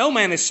 no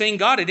man has seen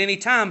God at any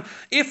time.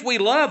 If we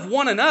love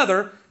one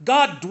another,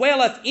 God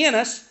dwelleth in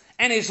us,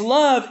 and His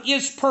love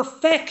is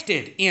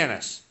perfected in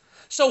us.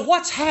 So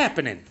what's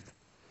happening?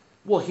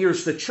 Well,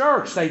 here's the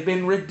church. They've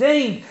been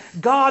redeemed.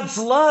 God's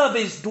love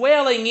is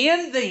dwelling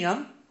in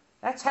them.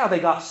 That's how they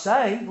got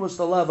saved, was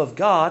the love of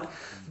God.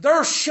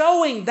 They're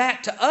showing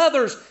that to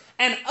others,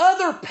 and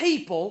other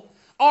people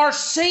are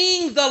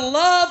seeing the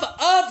love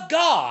of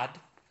God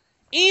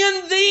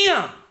in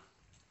them.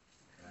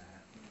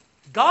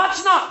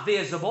 God's not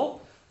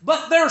visible,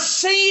 but they're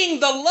seeing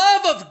the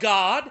love of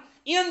God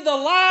in the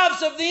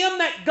lives of them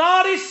that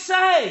God is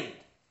saved.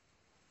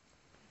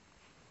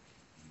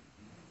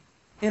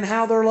 In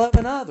how they're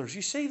loving others.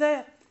 You see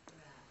that?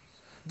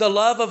 The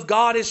love of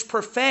God is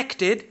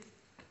perfected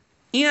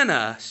in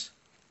us.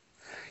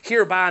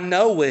 Hereby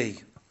know we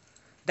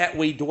that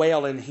we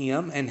dwell in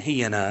Him and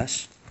He in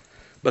us,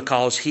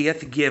 because He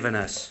hath given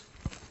us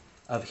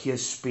of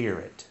His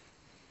Spirit.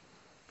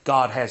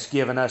 God has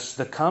given us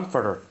the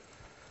Comforter,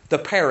 the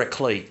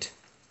Paraclete,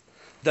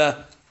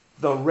 the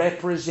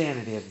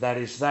representative that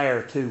is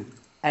there to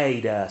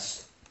aid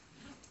us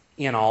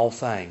in all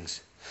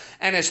things.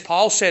 And as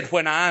Paul said,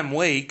 when I am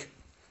weak,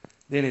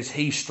 then is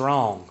He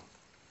strong.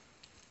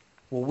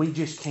 Well, we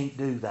just can't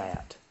do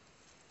that.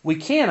 We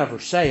can of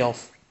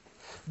ourselves,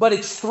 but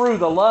it's through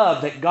the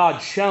love that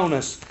God's shown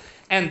us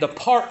and the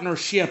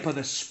partnership of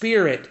the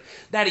Spirit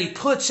that He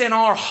puts in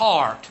our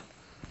heart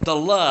the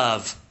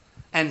love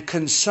and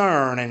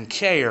concern and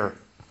care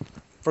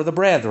for the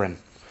brethren.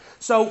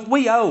 So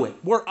we owe it.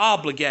 We're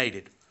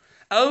obligated.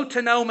 Owe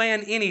to no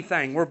man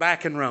anything. We're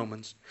back in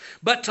Romans.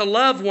 But to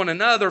love one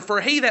another,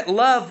 for he that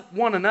loved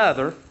one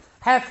another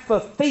hath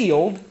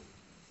fulfilled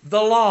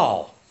the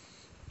law.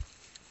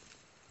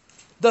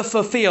 The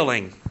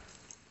fulfilling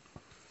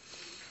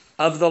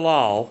of the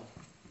law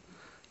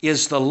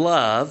is the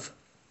love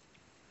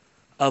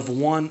of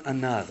one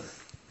another.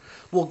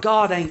 Well,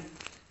 God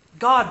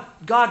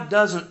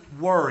doesn't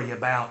worry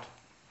about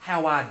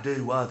how I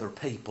do other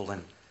people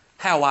and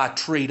how I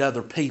treat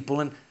other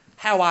people and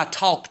how I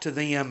talk to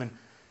them and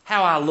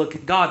how I look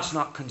at. God's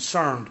not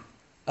concerned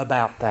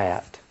about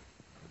that.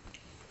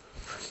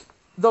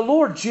 The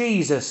Lord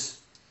Jesus,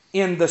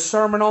 in the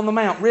Sermon on the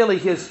Mount, really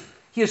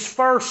his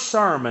first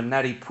sermon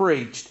that He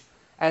preached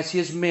as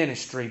His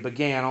ministry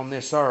began on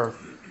this earth,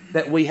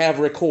 that we have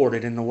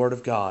recorded in the Word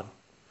of God.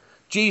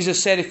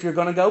 Jesus said, if you're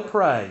going to go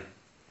pray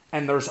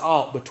and there's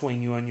aught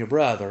between you and your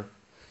brother,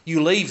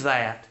 you leave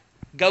that,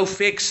 go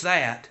fix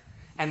that,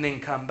 and then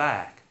come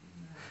back.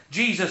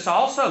 Jesus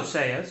also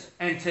says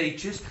and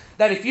teaches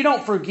that if you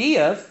don't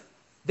forgive,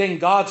 then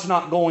God's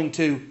not going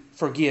to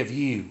forgive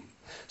you.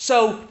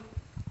 So,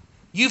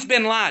 you've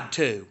been lied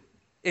to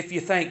if you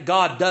think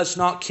God does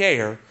not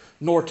care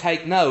nor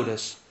take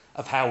notice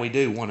of how we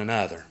do one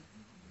another.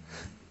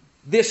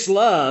 This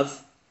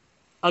love,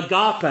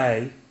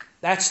 agape,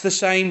 that's the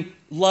same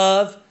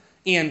love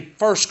in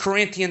 1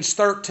 Corinthians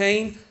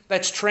 13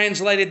 that's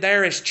translated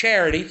there as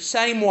charity,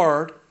 same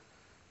word.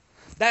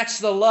 That's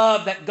the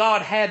love that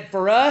God had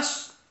for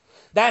us.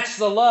 That's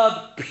the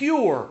love,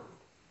 pure,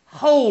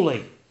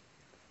 holy,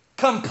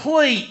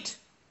 complete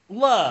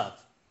love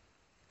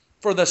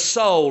for the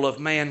soul of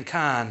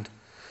mankind.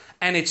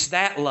 And it's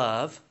that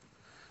love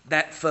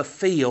that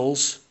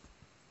fulfills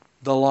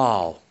the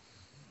law.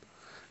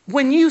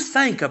 When you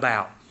think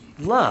about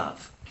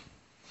love.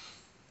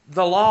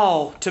 The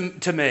law,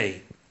 to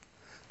me,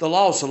 the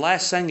law is the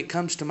last thing that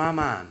comes to my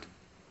mind.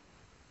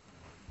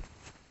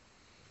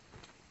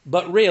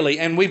 But really,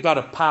 and we've got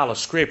a pile of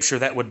scripture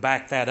that would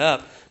back that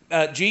up.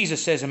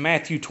 Jesus says in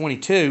Matthew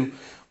 22,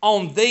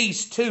 on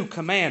these two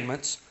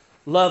commandments,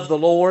 love the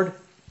Lord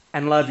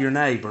and love your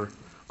neighbor.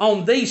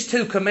 On these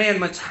two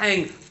commandments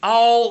hang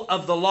all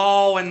of the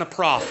law and the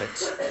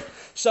prophets.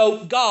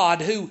 So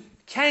God, who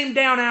came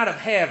down out of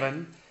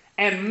heaven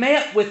and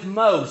met with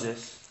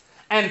Moses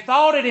and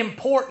thought it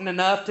important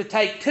enough to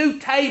take 2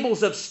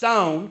 tables of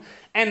stone,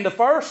 and the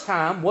first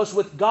time was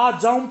with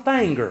God's own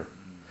finger.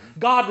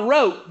 God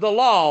wrote the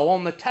law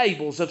on the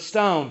tables of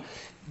stone.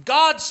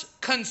 God's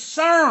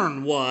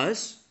concern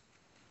was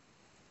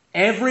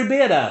every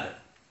bit of it,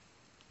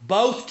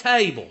 both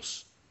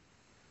tables,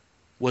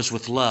 was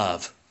with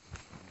love.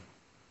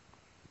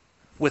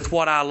 With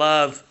what I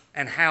love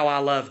and how I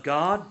love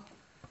God,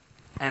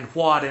 and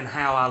what and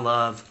how I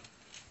love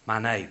my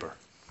neighbor.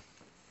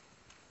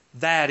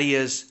 That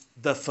is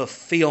the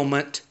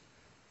fulfillment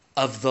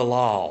of the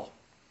law.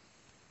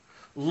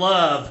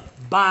 Love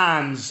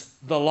binds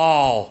the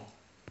law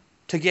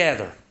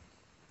together.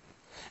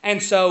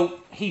 And so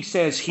he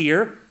says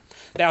here,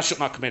 thou shalt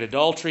not commit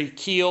adultery,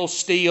 kill,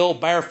 steal,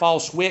 bear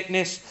false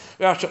witness,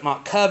 thou shalt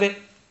not covet.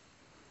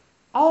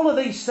 All of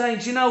these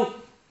things,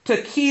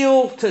 to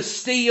kill, to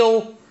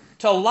steal,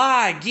 to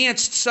lie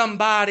against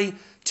somebody,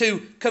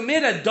 to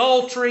commit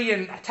adultery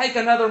and take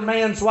another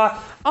man's wife,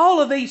 all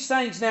of these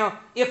things. Now,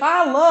 if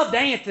I loved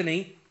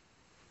Anthony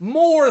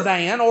more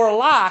than or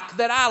like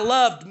that I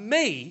loved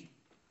me,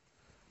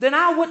 then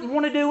I wouldn't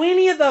want to do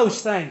any of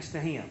those things to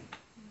him.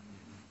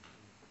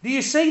 Do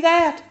you see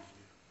that?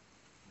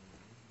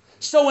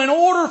 So in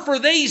order for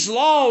these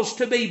laws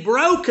to be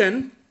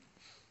broken,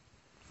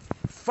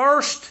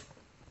 first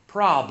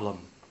problem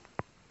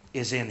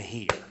is in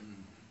here.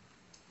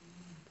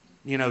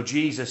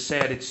 Jesus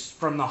said it's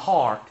from the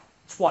heart.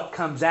 It's what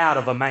comes out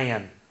of a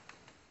man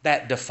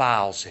that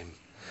defiles him.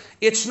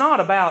 It's not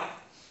about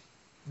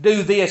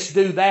do this,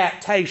 do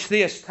that, taste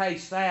this,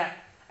 taste that,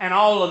 and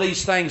all of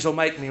these things will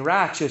make me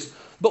righteous.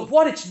 But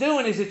what it's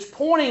doing is it's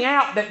pointing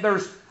out that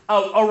there's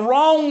a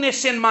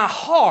wrongness in my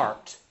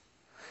heart.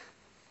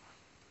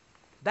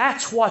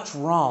 That's what's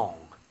wrong.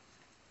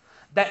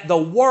 That the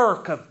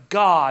work of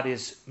God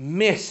is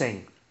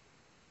missing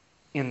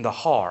in the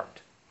heart.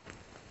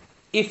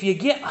 If you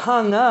get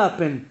hung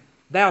up in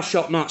thou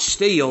shalt not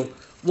steal,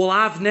 well,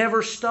 I've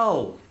never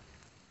stole.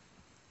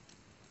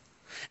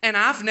 And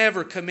I've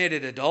never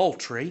committed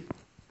adultery.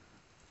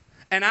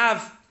 And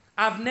I've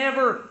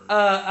never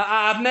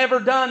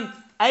done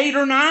 8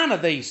 or 9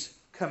 of these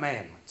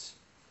commandments.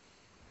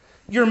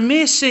 You're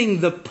missing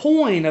the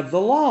point of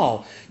the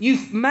law.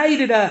 You've made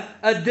it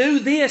a do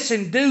this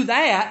and do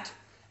that.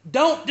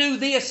 Don't do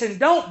this and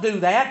don't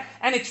do that.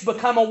 And it's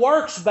become a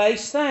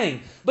works-based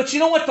thing. But you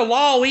know what the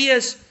law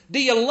is?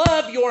 Do you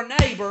love your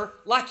neighbor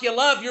like you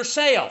love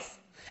yourself?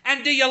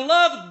 And do you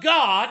love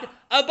God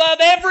above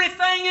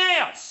everything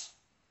else?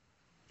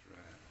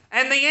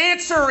 And the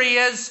answer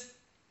is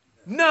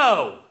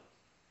no.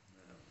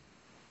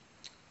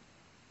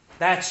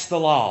 That's the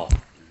law.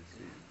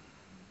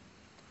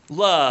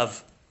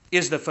 Love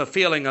is the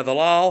fulfilling of the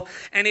law.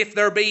 And if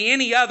there be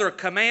any other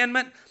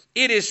commandment,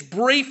 it is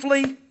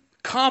briefly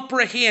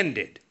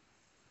comprehended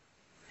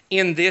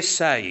in this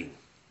saying,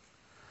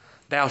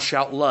 thou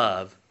shalt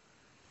love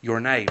your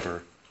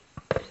neighbor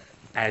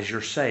as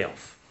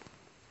yourself.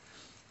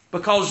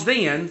 Because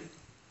then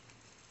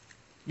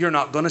you're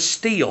not going to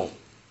steal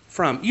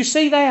from. You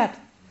see that?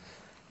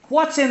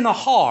 What's in the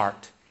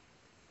heart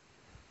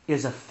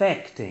is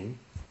affecting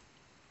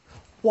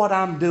what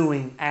I'm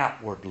doing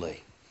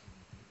outwardly.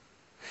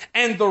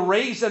 And the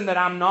reason that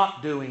I'm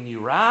not doing you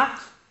right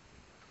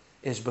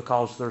is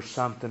because there's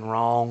something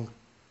wrong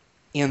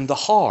in the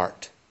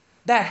heart.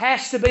 That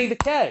has to be the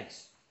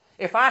case.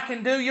 If I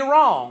can do you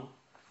wrong,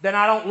 then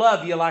I don't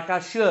love you like I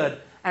should,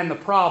 and the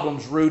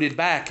problem's rooted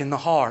back in the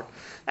heart.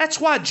 That's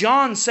why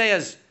John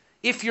says,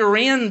 if you're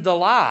in the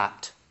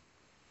light,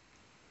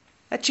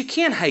 that you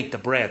can't hate the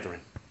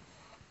brethren.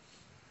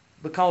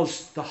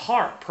 Because the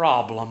heart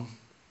problem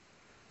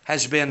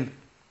has been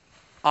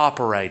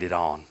operated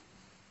on.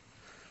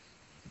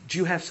 Do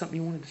you have something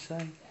you wanted to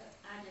say?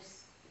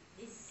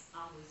 This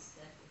always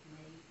stuck with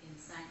me in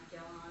St.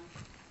 John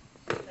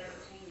 13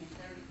 and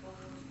 34.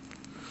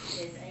 It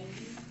says, a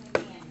new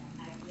commandment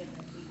I give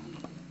unto you,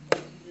 that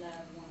you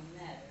love one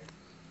another,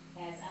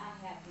 as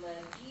I have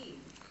loved you,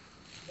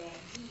 that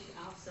ye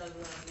also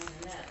love one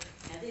another.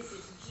 Now this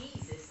is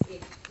Jesus.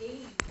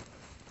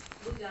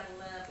 We got to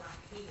love like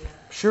he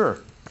loves.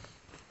 Sure.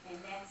 And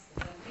that's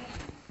the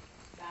commandment.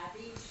 By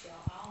these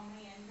shall all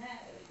men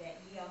know that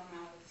ye are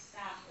my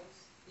disciples,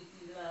 if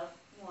you love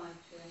one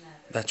to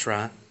another. That's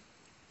right.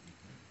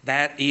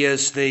 That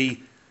is the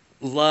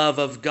love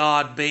of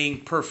God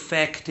being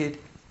perfected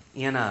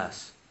in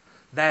us.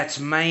 That's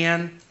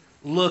man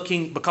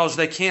looking, because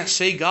they can't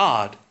see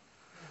God,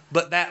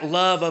 but that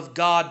love of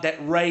God that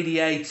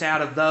radiates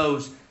out of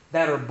those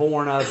that are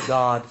born of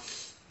God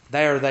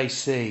there they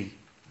see.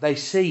 They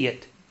see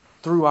it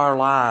through our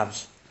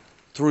lives,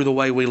 through the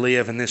way we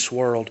live in this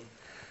world.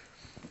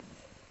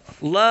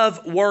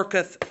 Love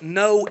worketh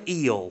no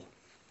ill.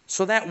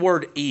 So that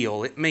word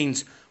ill, it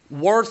means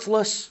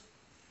worthless,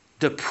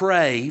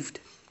 depraved,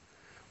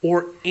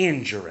 or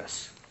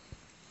injurious.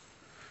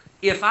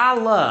 If I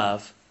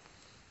love,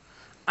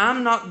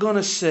 I'm not going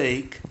to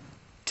seek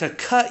to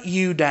cut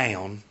you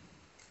down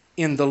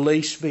in the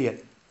least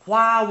bit.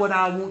 Why would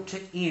I want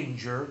to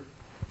injure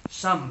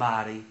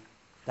somebody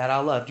that I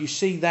love? Do you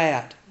see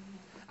that?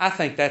 I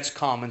think that's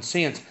common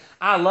sense.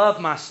 I love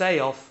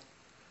myself,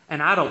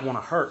 and I don't want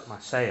to hurt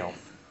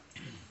myself.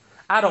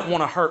 I don't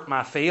want to hurt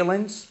my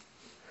feelings.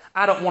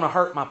 I don't want to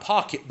hurt my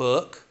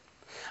pocketbook.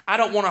 I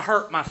don't want to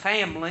hurt my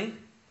family.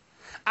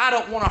 I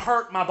don't want to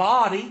hurt my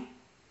body.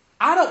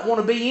 I don't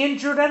want to be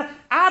injured.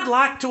 I'd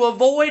like to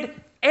avoid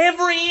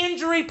every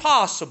injury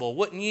possible,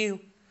 wouldn't you?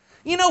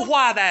 You know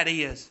why that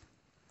is?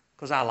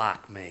 Because I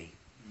like me.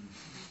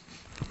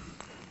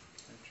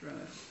 That's right.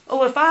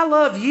 Well, if I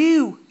love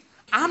you,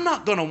 I'm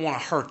not going to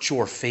want to hurt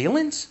your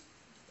feelings.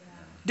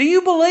 Do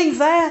you believe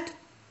that?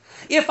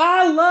 If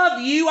I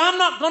love you, I'm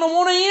not going to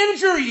want to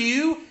injure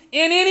you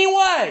in any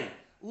way.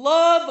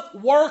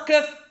 Love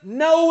worketh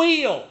no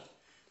ill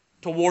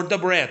toward the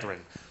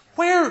brethren.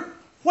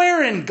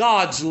 Where in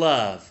God's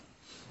love,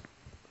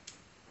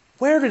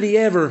 where did He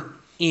ever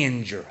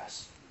injure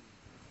us?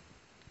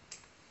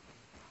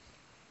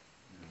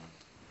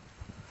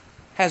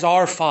 Has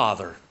our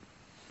Father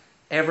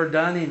ever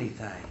done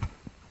anything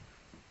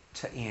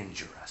to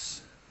injure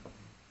us?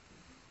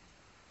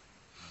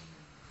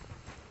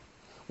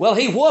 Well,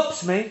 He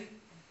whoops me.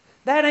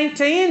 That ain't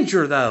to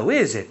injure, though,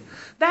 is it?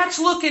 That's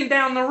looking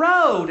down the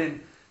road,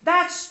 and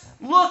that's,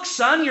 look,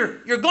 son,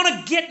 you're going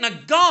to get in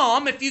a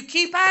gum if you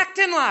keep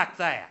acting like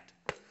that.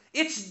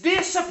 It's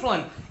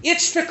discipline.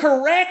 It's to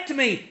correct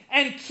me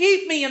and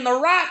keep me in the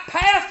right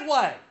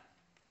pathway.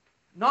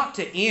 Not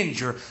to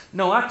injure.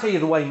 No, I tell you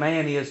the way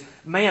man is.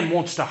 Man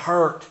wants to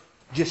hurt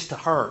just to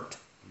hurt.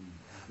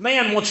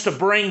 Man wants to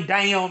bring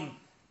down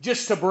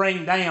just to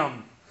bring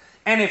down.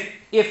 And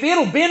if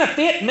it'll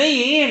benefit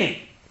me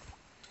any,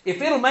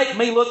 if it'll make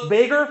me look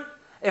bigger,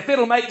 if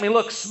it'll make me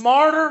look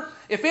smarter,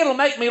 if it'll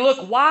make me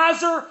look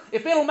wiser,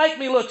 if it'll make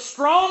me look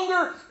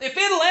stronger, if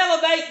it'll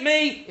elevate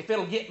me, if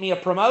it'll get me a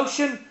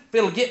promotion, if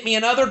it'll get me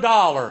another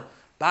dollar,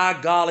 by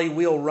golly,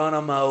 we'll run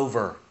them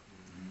over.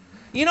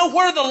 You know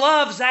where the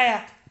love's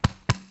at?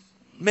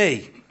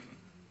 Me.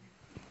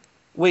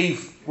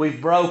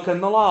 We've broken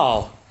the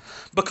law.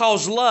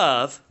 Because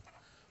love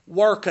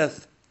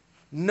worketh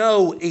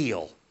no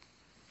ill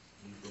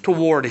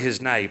toward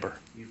his neighbor.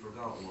 You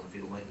forgot one if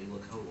it'll make me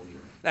look holier.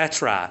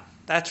 That's right.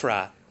 That's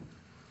right.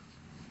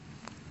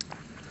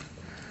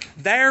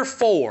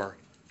 Therefore,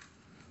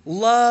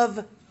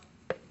 love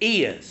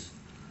is.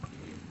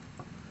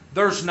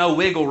 There's no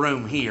wiggle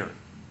room here.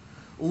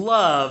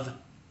 Love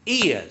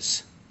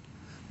is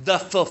the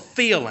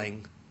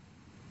fulfilling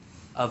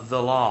of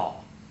the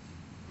law.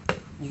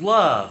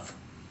 Love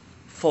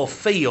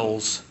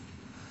fulfills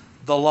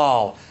the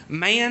law.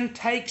 Man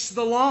takes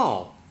the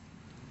law.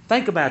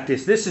 Think about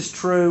this. This is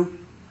true.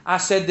 I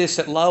said this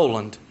at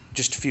Lowland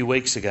just a few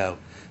weeks ago.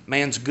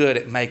 Man's good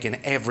at making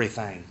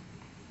everything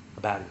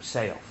about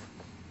himself.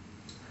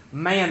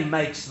 Man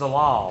makes the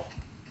law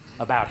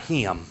about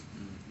him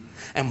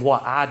and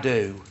what I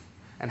do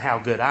and how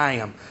good I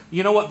am.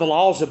 You know what the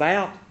law's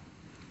about?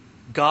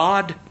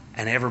 God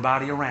and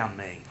everybody around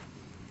me.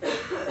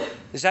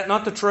 Is that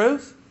not the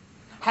truth?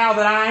 How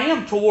that I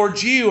am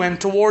towards you and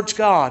towards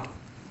God.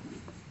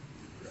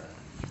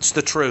 It's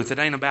the truth. It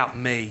ain't about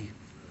me.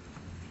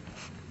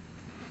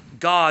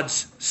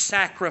 God's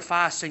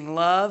sacrificing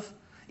love,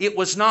 it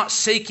was not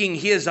seeking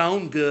His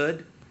own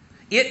good.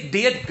 It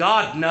did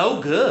God no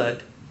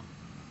good.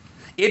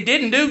 It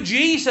didn't do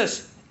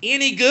Jesus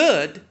any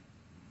good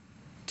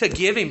to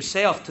give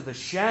Himself to the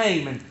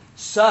shame and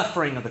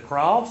suffering of the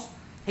cross.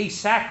 He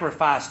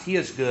sacrificed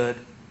His good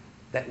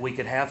that we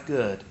could have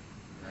good.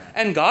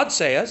 And God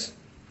says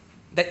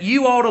that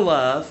you ought to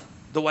love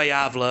the way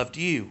I've loved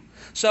you.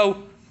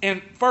 So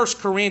in 1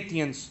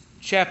 Corinthians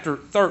chapter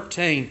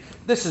 13,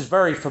 this is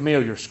very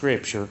familiar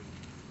scripture.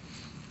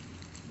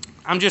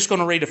 I'm just going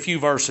to read a few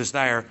verses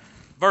there.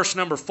 Verse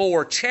number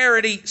 4,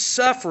 charity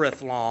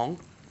suffereth long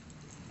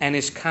and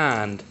is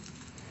kind.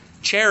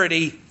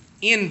 Charity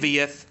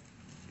envieth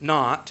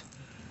not.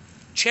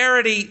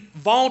 Charity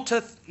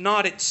vaunteth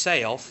not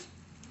itself,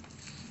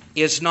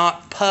 is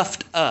not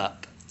puffed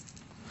up.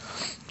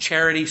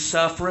 Charity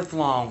suffereth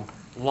long,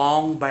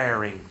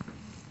 long-bearing,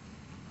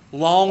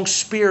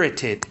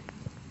 long-spirited.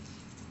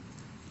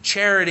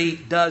 Charity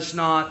does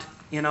not,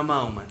 in a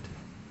moment,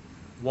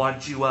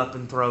 wad you up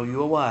and throw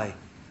you away.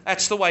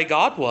 That's the way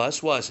God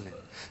was, wasn't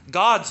it?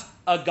 God's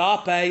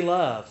agape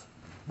love.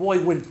 Boy,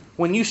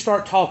 when you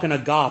start talking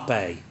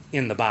agape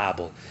in the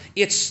Bible,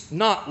 it's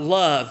not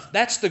love.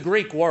 That's the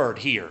Greek word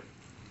here.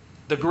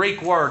 The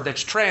Greek word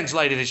that's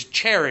translated as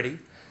charity,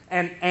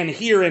 and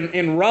here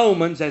in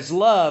Romans as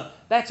love,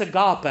 that's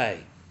agape.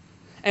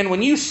 And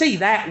when you see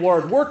that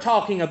word, we're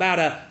talking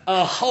about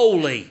a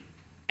holy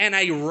and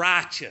a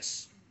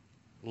righteous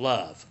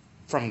love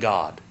from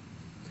God.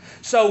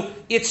 So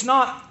it's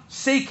not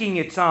seeking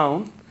its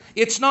own.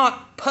 It's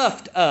not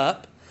puffed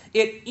up.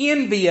 It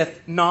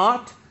envieth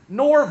not,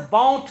 nor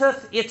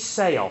vaunteth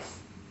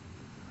itself.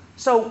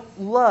 So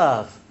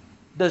love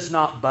does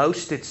not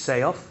boast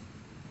itself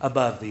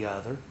above the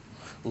other.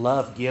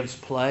 Love gives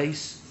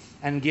place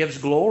and gives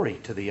glory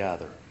to the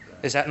other.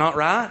 Is that not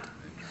right?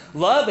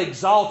 Love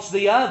exalts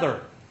the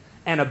other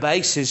and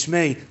abases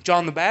me.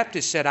 John the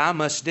Baptist said, I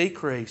must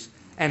decrease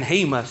and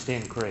he must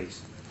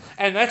increase.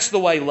 And that's the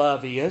way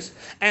love is.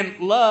 And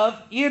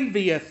love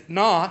envieth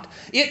not.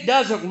 It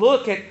doesn't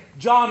look at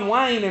John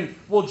Wayne and,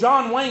 well,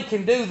 John Wayne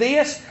can do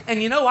this,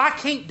 and I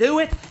can't do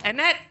it. And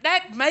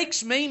that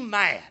makes me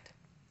mad.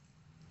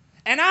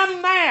 And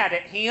I'm mad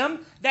at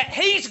him that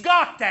he's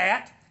got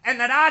that and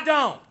that I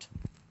don't.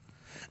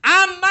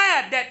 I'm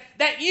mad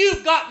that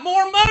you've got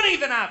more money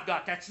than I've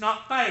got. That's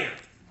not fair.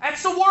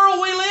 That's the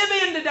world we live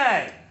in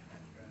today.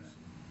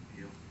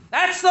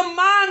 That's the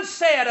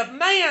mindset of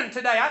man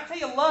today. I tell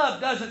you,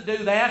 love doesn't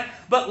do that.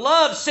 But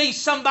love sees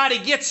somebody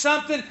get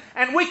something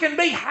and we can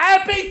be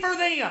happy for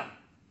them.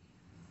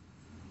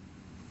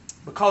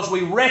 Because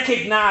we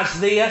recognize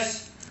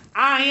this.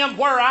 I am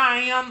where I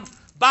am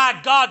by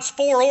God's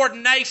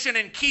foreordination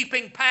and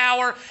keeping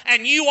power.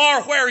 And you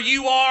are where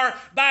you are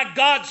by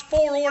God's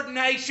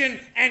foreordination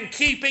and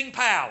keeping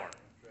power.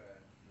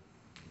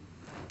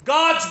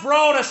 God's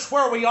brought us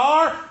where we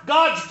are.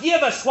 God's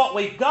give us what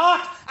we've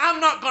got. I'm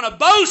not going to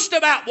boast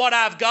about what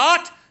I've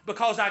got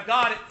because I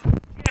got it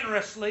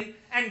generously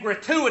and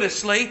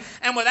gratuitously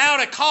and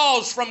without a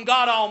cause from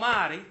God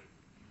Almighty.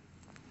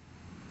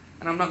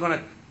 And I'm not going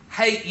to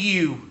hate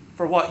you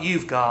for what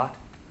you've got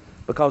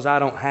because I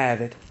don't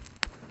have it.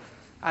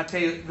 I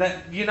tell you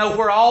that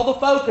where all the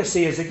focus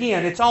is.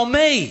 Again, it's on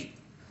me.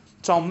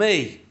 It's on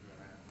me.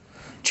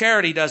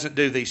 Charity doesn't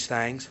do these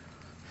things.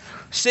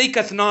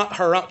 Seeketh not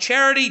her own.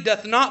 Charity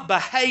doth not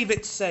behave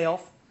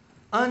itself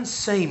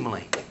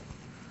unseemly.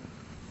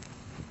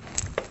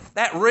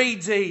 That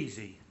reads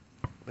easy,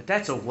 but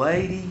that's a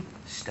weighty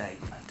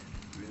statement.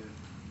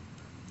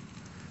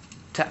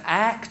 To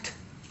act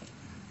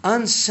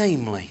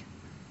unseemly,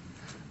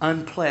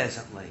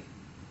 unpleasantly,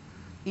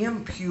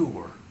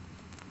 impure.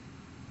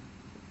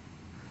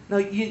 Now,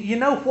 you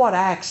know what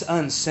acts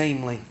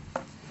unseemly?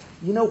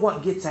 You know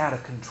what gets out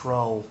of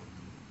control?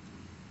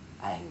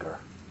 Anger.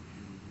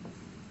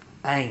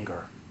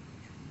 Anger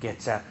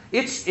gets out.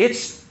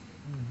 It's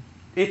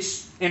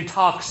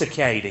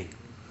intoxicating.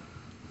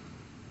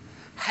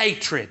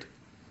 Hatred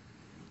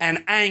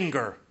and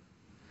anger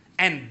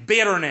and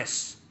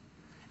bitterness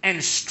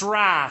and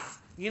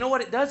strife. You know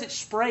what it does? It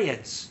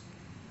spreads.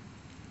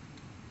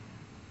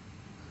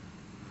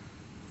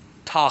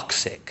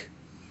 Toxic.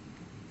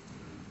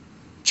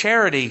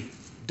 Charity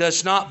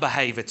does not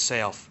behave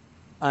itself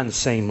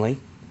unseemly.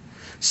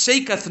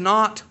 Seeketh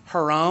not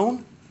her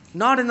own,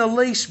 not in the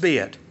least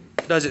bit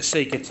does it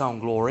seek its own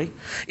glory.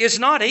 Is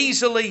not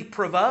easily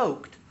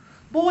provoked.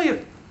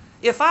 Boy,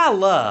 if I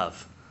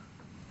love,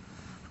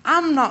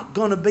 I'm not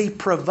going to be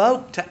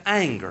provoked to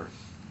anger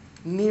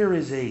near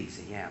as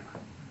easy, am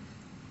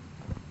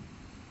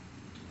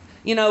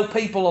I?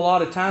 People a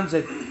lot of times,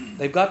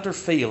 they've got their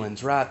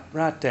feelings right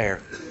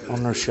there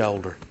on their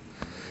shoulder.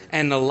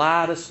 And the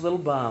lightest little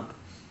bump,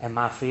 and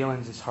my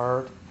feelings is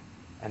hurt,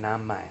 and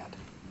I'm mad.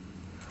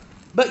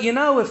 But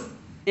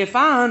if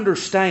I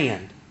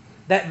understand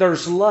that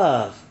there's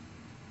love,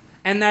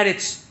 and that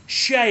it's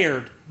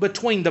shared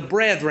between the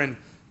brethren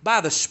by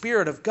the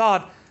Spirit of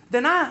God,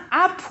 then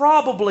I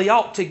probably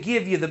ought to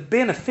give you the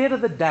benefit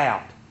of the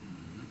doubt.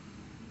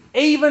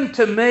 Even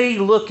to me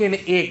looking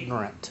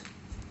ignorant.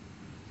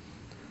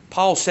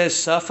 Paul says,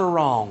 suffer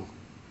wrong.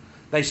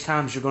 There's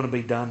times you're going to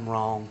be done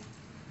wrong.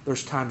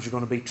 There's times you're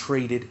going to be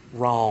treated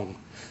wrong.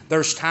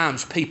 There's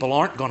times people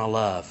aren't going to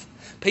love.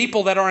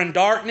 People that are in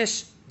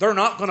darkness, they're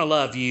not going to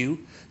love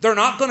you. They're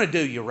not going to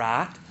do you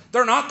right.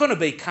 They're not going to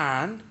be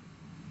kind.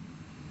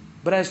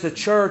 But as the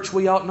church,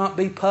 we ought not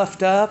be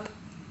puffed up.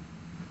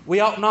 We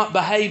ought not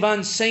behave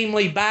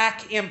unseemly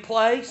back in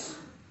place,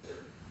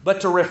 but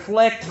to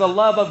reflect the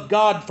love of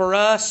God for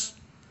us,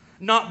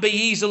 not be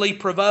easily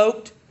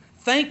provoked,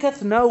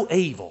 thinketh no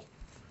evil.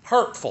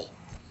 Hurtful.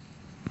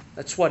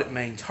 That's what it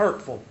means.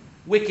 Hurtful.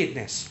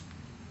 Wickedness.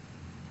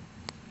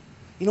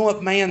 You know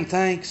what man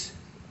thinks?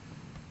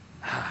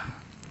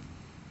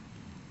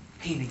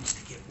 He needs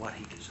to get what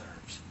he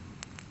deserves.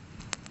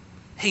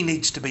 He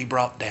needs to be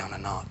brought down a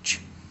notch.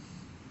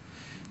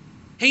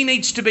 He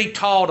needs to be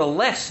taught a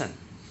lesson.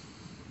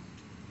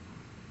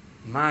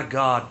 My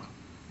God,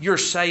 you're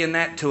saying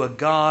that to a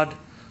God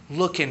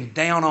looking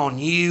down on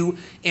you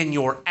in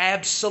your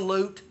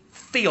absolute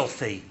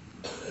filthy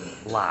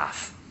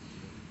life.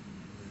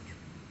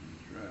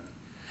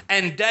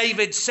 And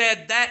David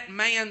said that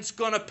man's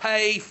going to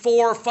pay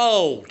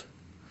fourfold.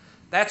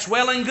 That's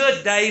well and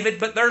good, David,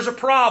 but there's a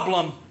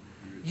problem.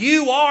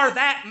 You are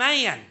that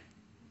man.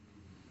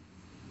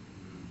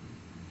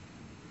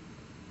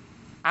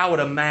 I would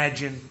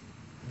imagine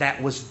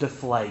that was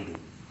deflating.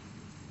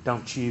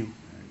 Don't you?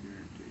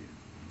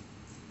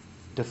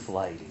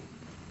 Deflating.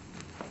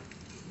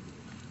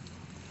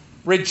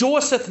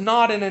 Rejoiceth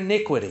not in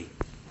iniquity,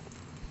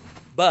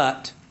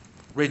 but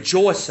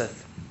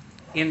rejoiceth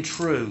in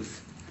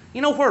truth.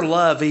 You know where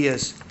love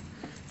is?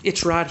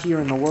 It's right here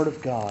in the Word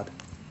of God.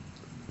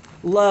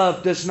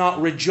 Love does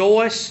not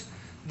rejoice.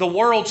 The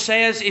world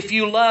says, if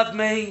you love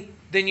me,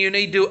 then you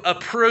need to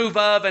approve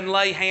of and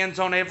lay hands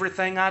on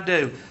everything I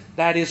do.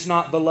 That is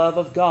not the love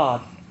of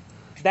God.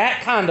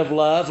 That kind of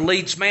love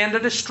leads man to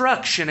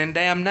destruction and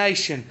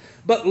damnation.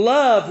 But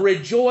love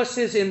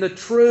rejoices in the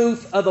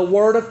truth of the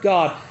Word of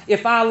God.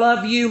 If I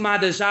love you, my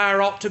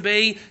desire ought to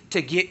be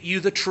to get you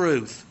the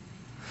truth,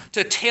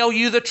 to tell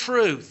you the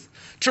truth,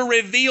 to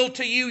reveal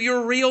to you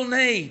your real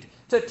need,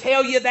 to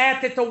tell you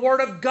that the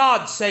Word of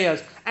God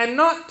says, and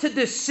not to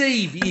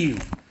deceive you.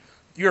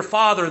 Your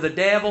father, the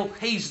devil,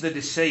 he's the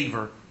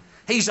deceiver.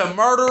 He's a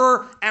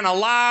murderer and a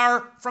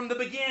liar from the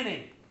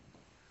beginning.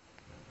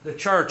 The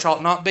church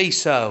ought not be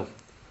so.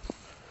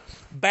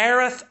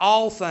 Beareth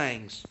all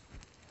things,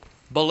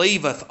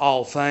 believeth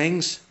all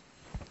things,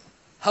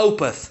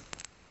 hopeth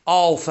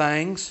all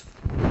things,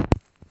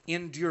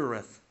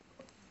 endureth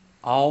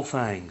all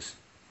things.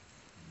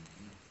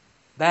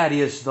 That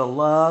is the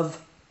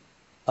love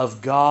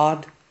of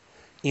God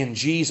in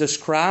Jesus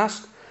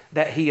Christ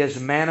that He has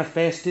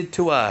manifested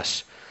to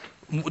us.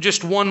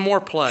 Just one more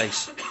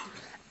place.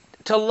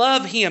 To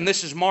love Him,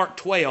 this is Mark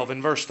 12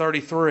 in verse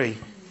 33.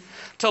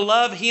 To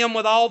love Him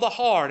with all the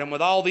heart and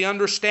with all the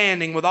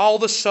understanding, with all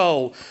the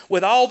soul,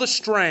 with all the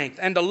strength,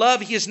 and to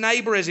love his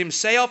neighbor as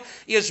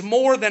himself is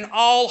more than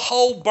all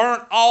whole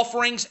burnt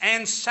offerings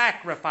and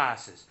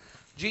sacrifices.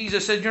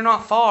 Jesus said, you're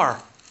not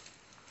far.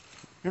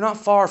 You're not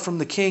far from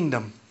the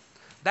kingdom.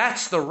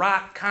 That's the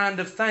right kind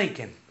of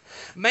thinking.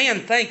 Man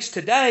thinks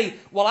today,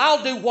 well,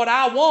 I'll do what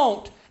I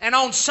want, and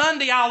on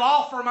Sunday I'll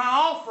offer my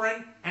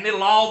offering, and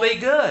it'll all be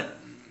good.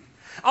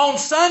 On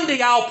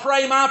Sunday I'll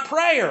pray my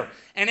prayer,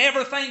 and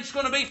everything's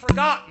going to be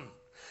forgotten.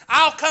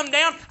 I'll come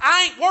down.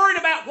 I ain't worried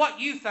about what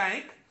you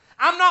think.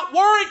 I'm not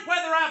worried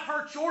whether I've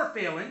hurt your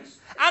feelings.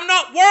 I'm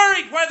not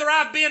worried whether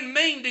I've been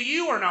mean to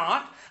you or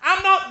not.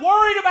 I'm not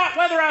worried about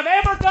whether I've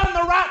ever done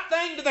the right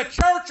thing to the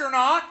church or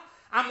not.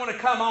 I'm going to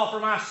come offer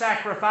my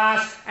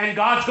sacrifice, and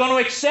God's going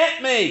to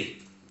accept me.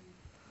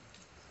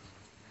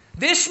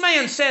 This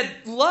man said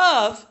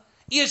love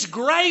is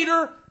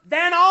greater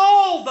than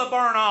all the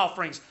burnt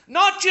offerings.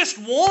 Not just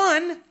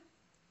one,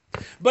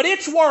 but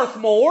it's worth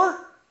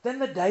more than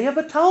the Day of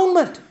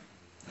Atonement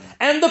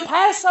and the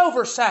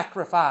Passover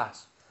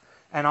sacrifice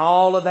and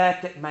all of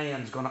that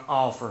man's going to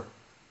offer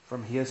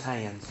from his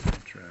hands.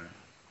 That's right.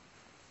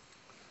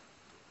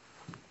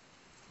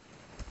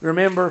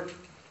 Remember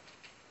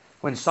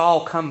when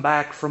Saul come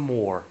back from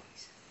war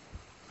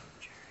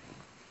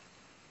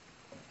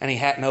and he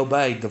hadn't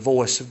obeyed the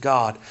voice of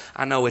God.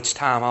 I know it's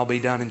time. I'll be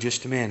done in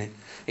just a minute.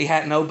 He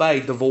hadn't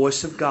obeyed the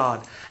voice of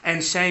God.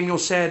 And Samuel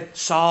said,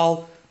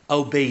 Saul,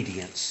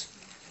 obedience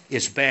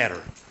is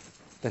better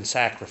than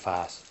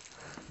sacrifice.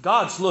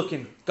 God's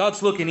looking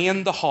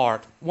in the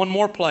heart. One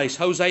more place,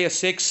 Hosea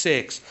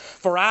 6:6.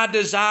 For I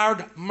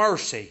desired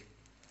mercy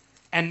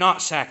and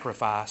not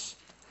sacrifice,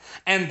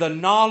 and the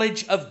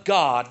knowledge of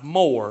God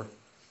more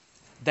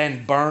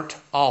than burnt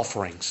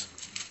offerings.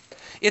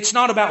 It's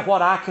not about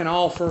what I can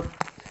offer.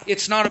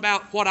 It's not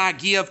about what I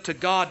give to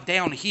God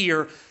down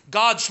here.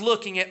 God's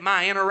looking at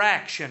my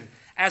interaction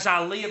as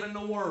I live in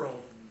the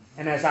world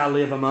and as I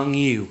live among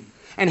you.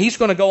 And He's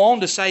going to go on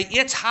to say,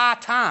 it's high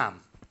time.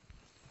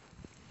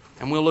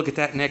 And we'll look at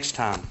that next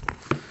time.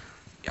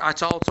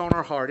 That's all that's on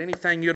our heart. Anything you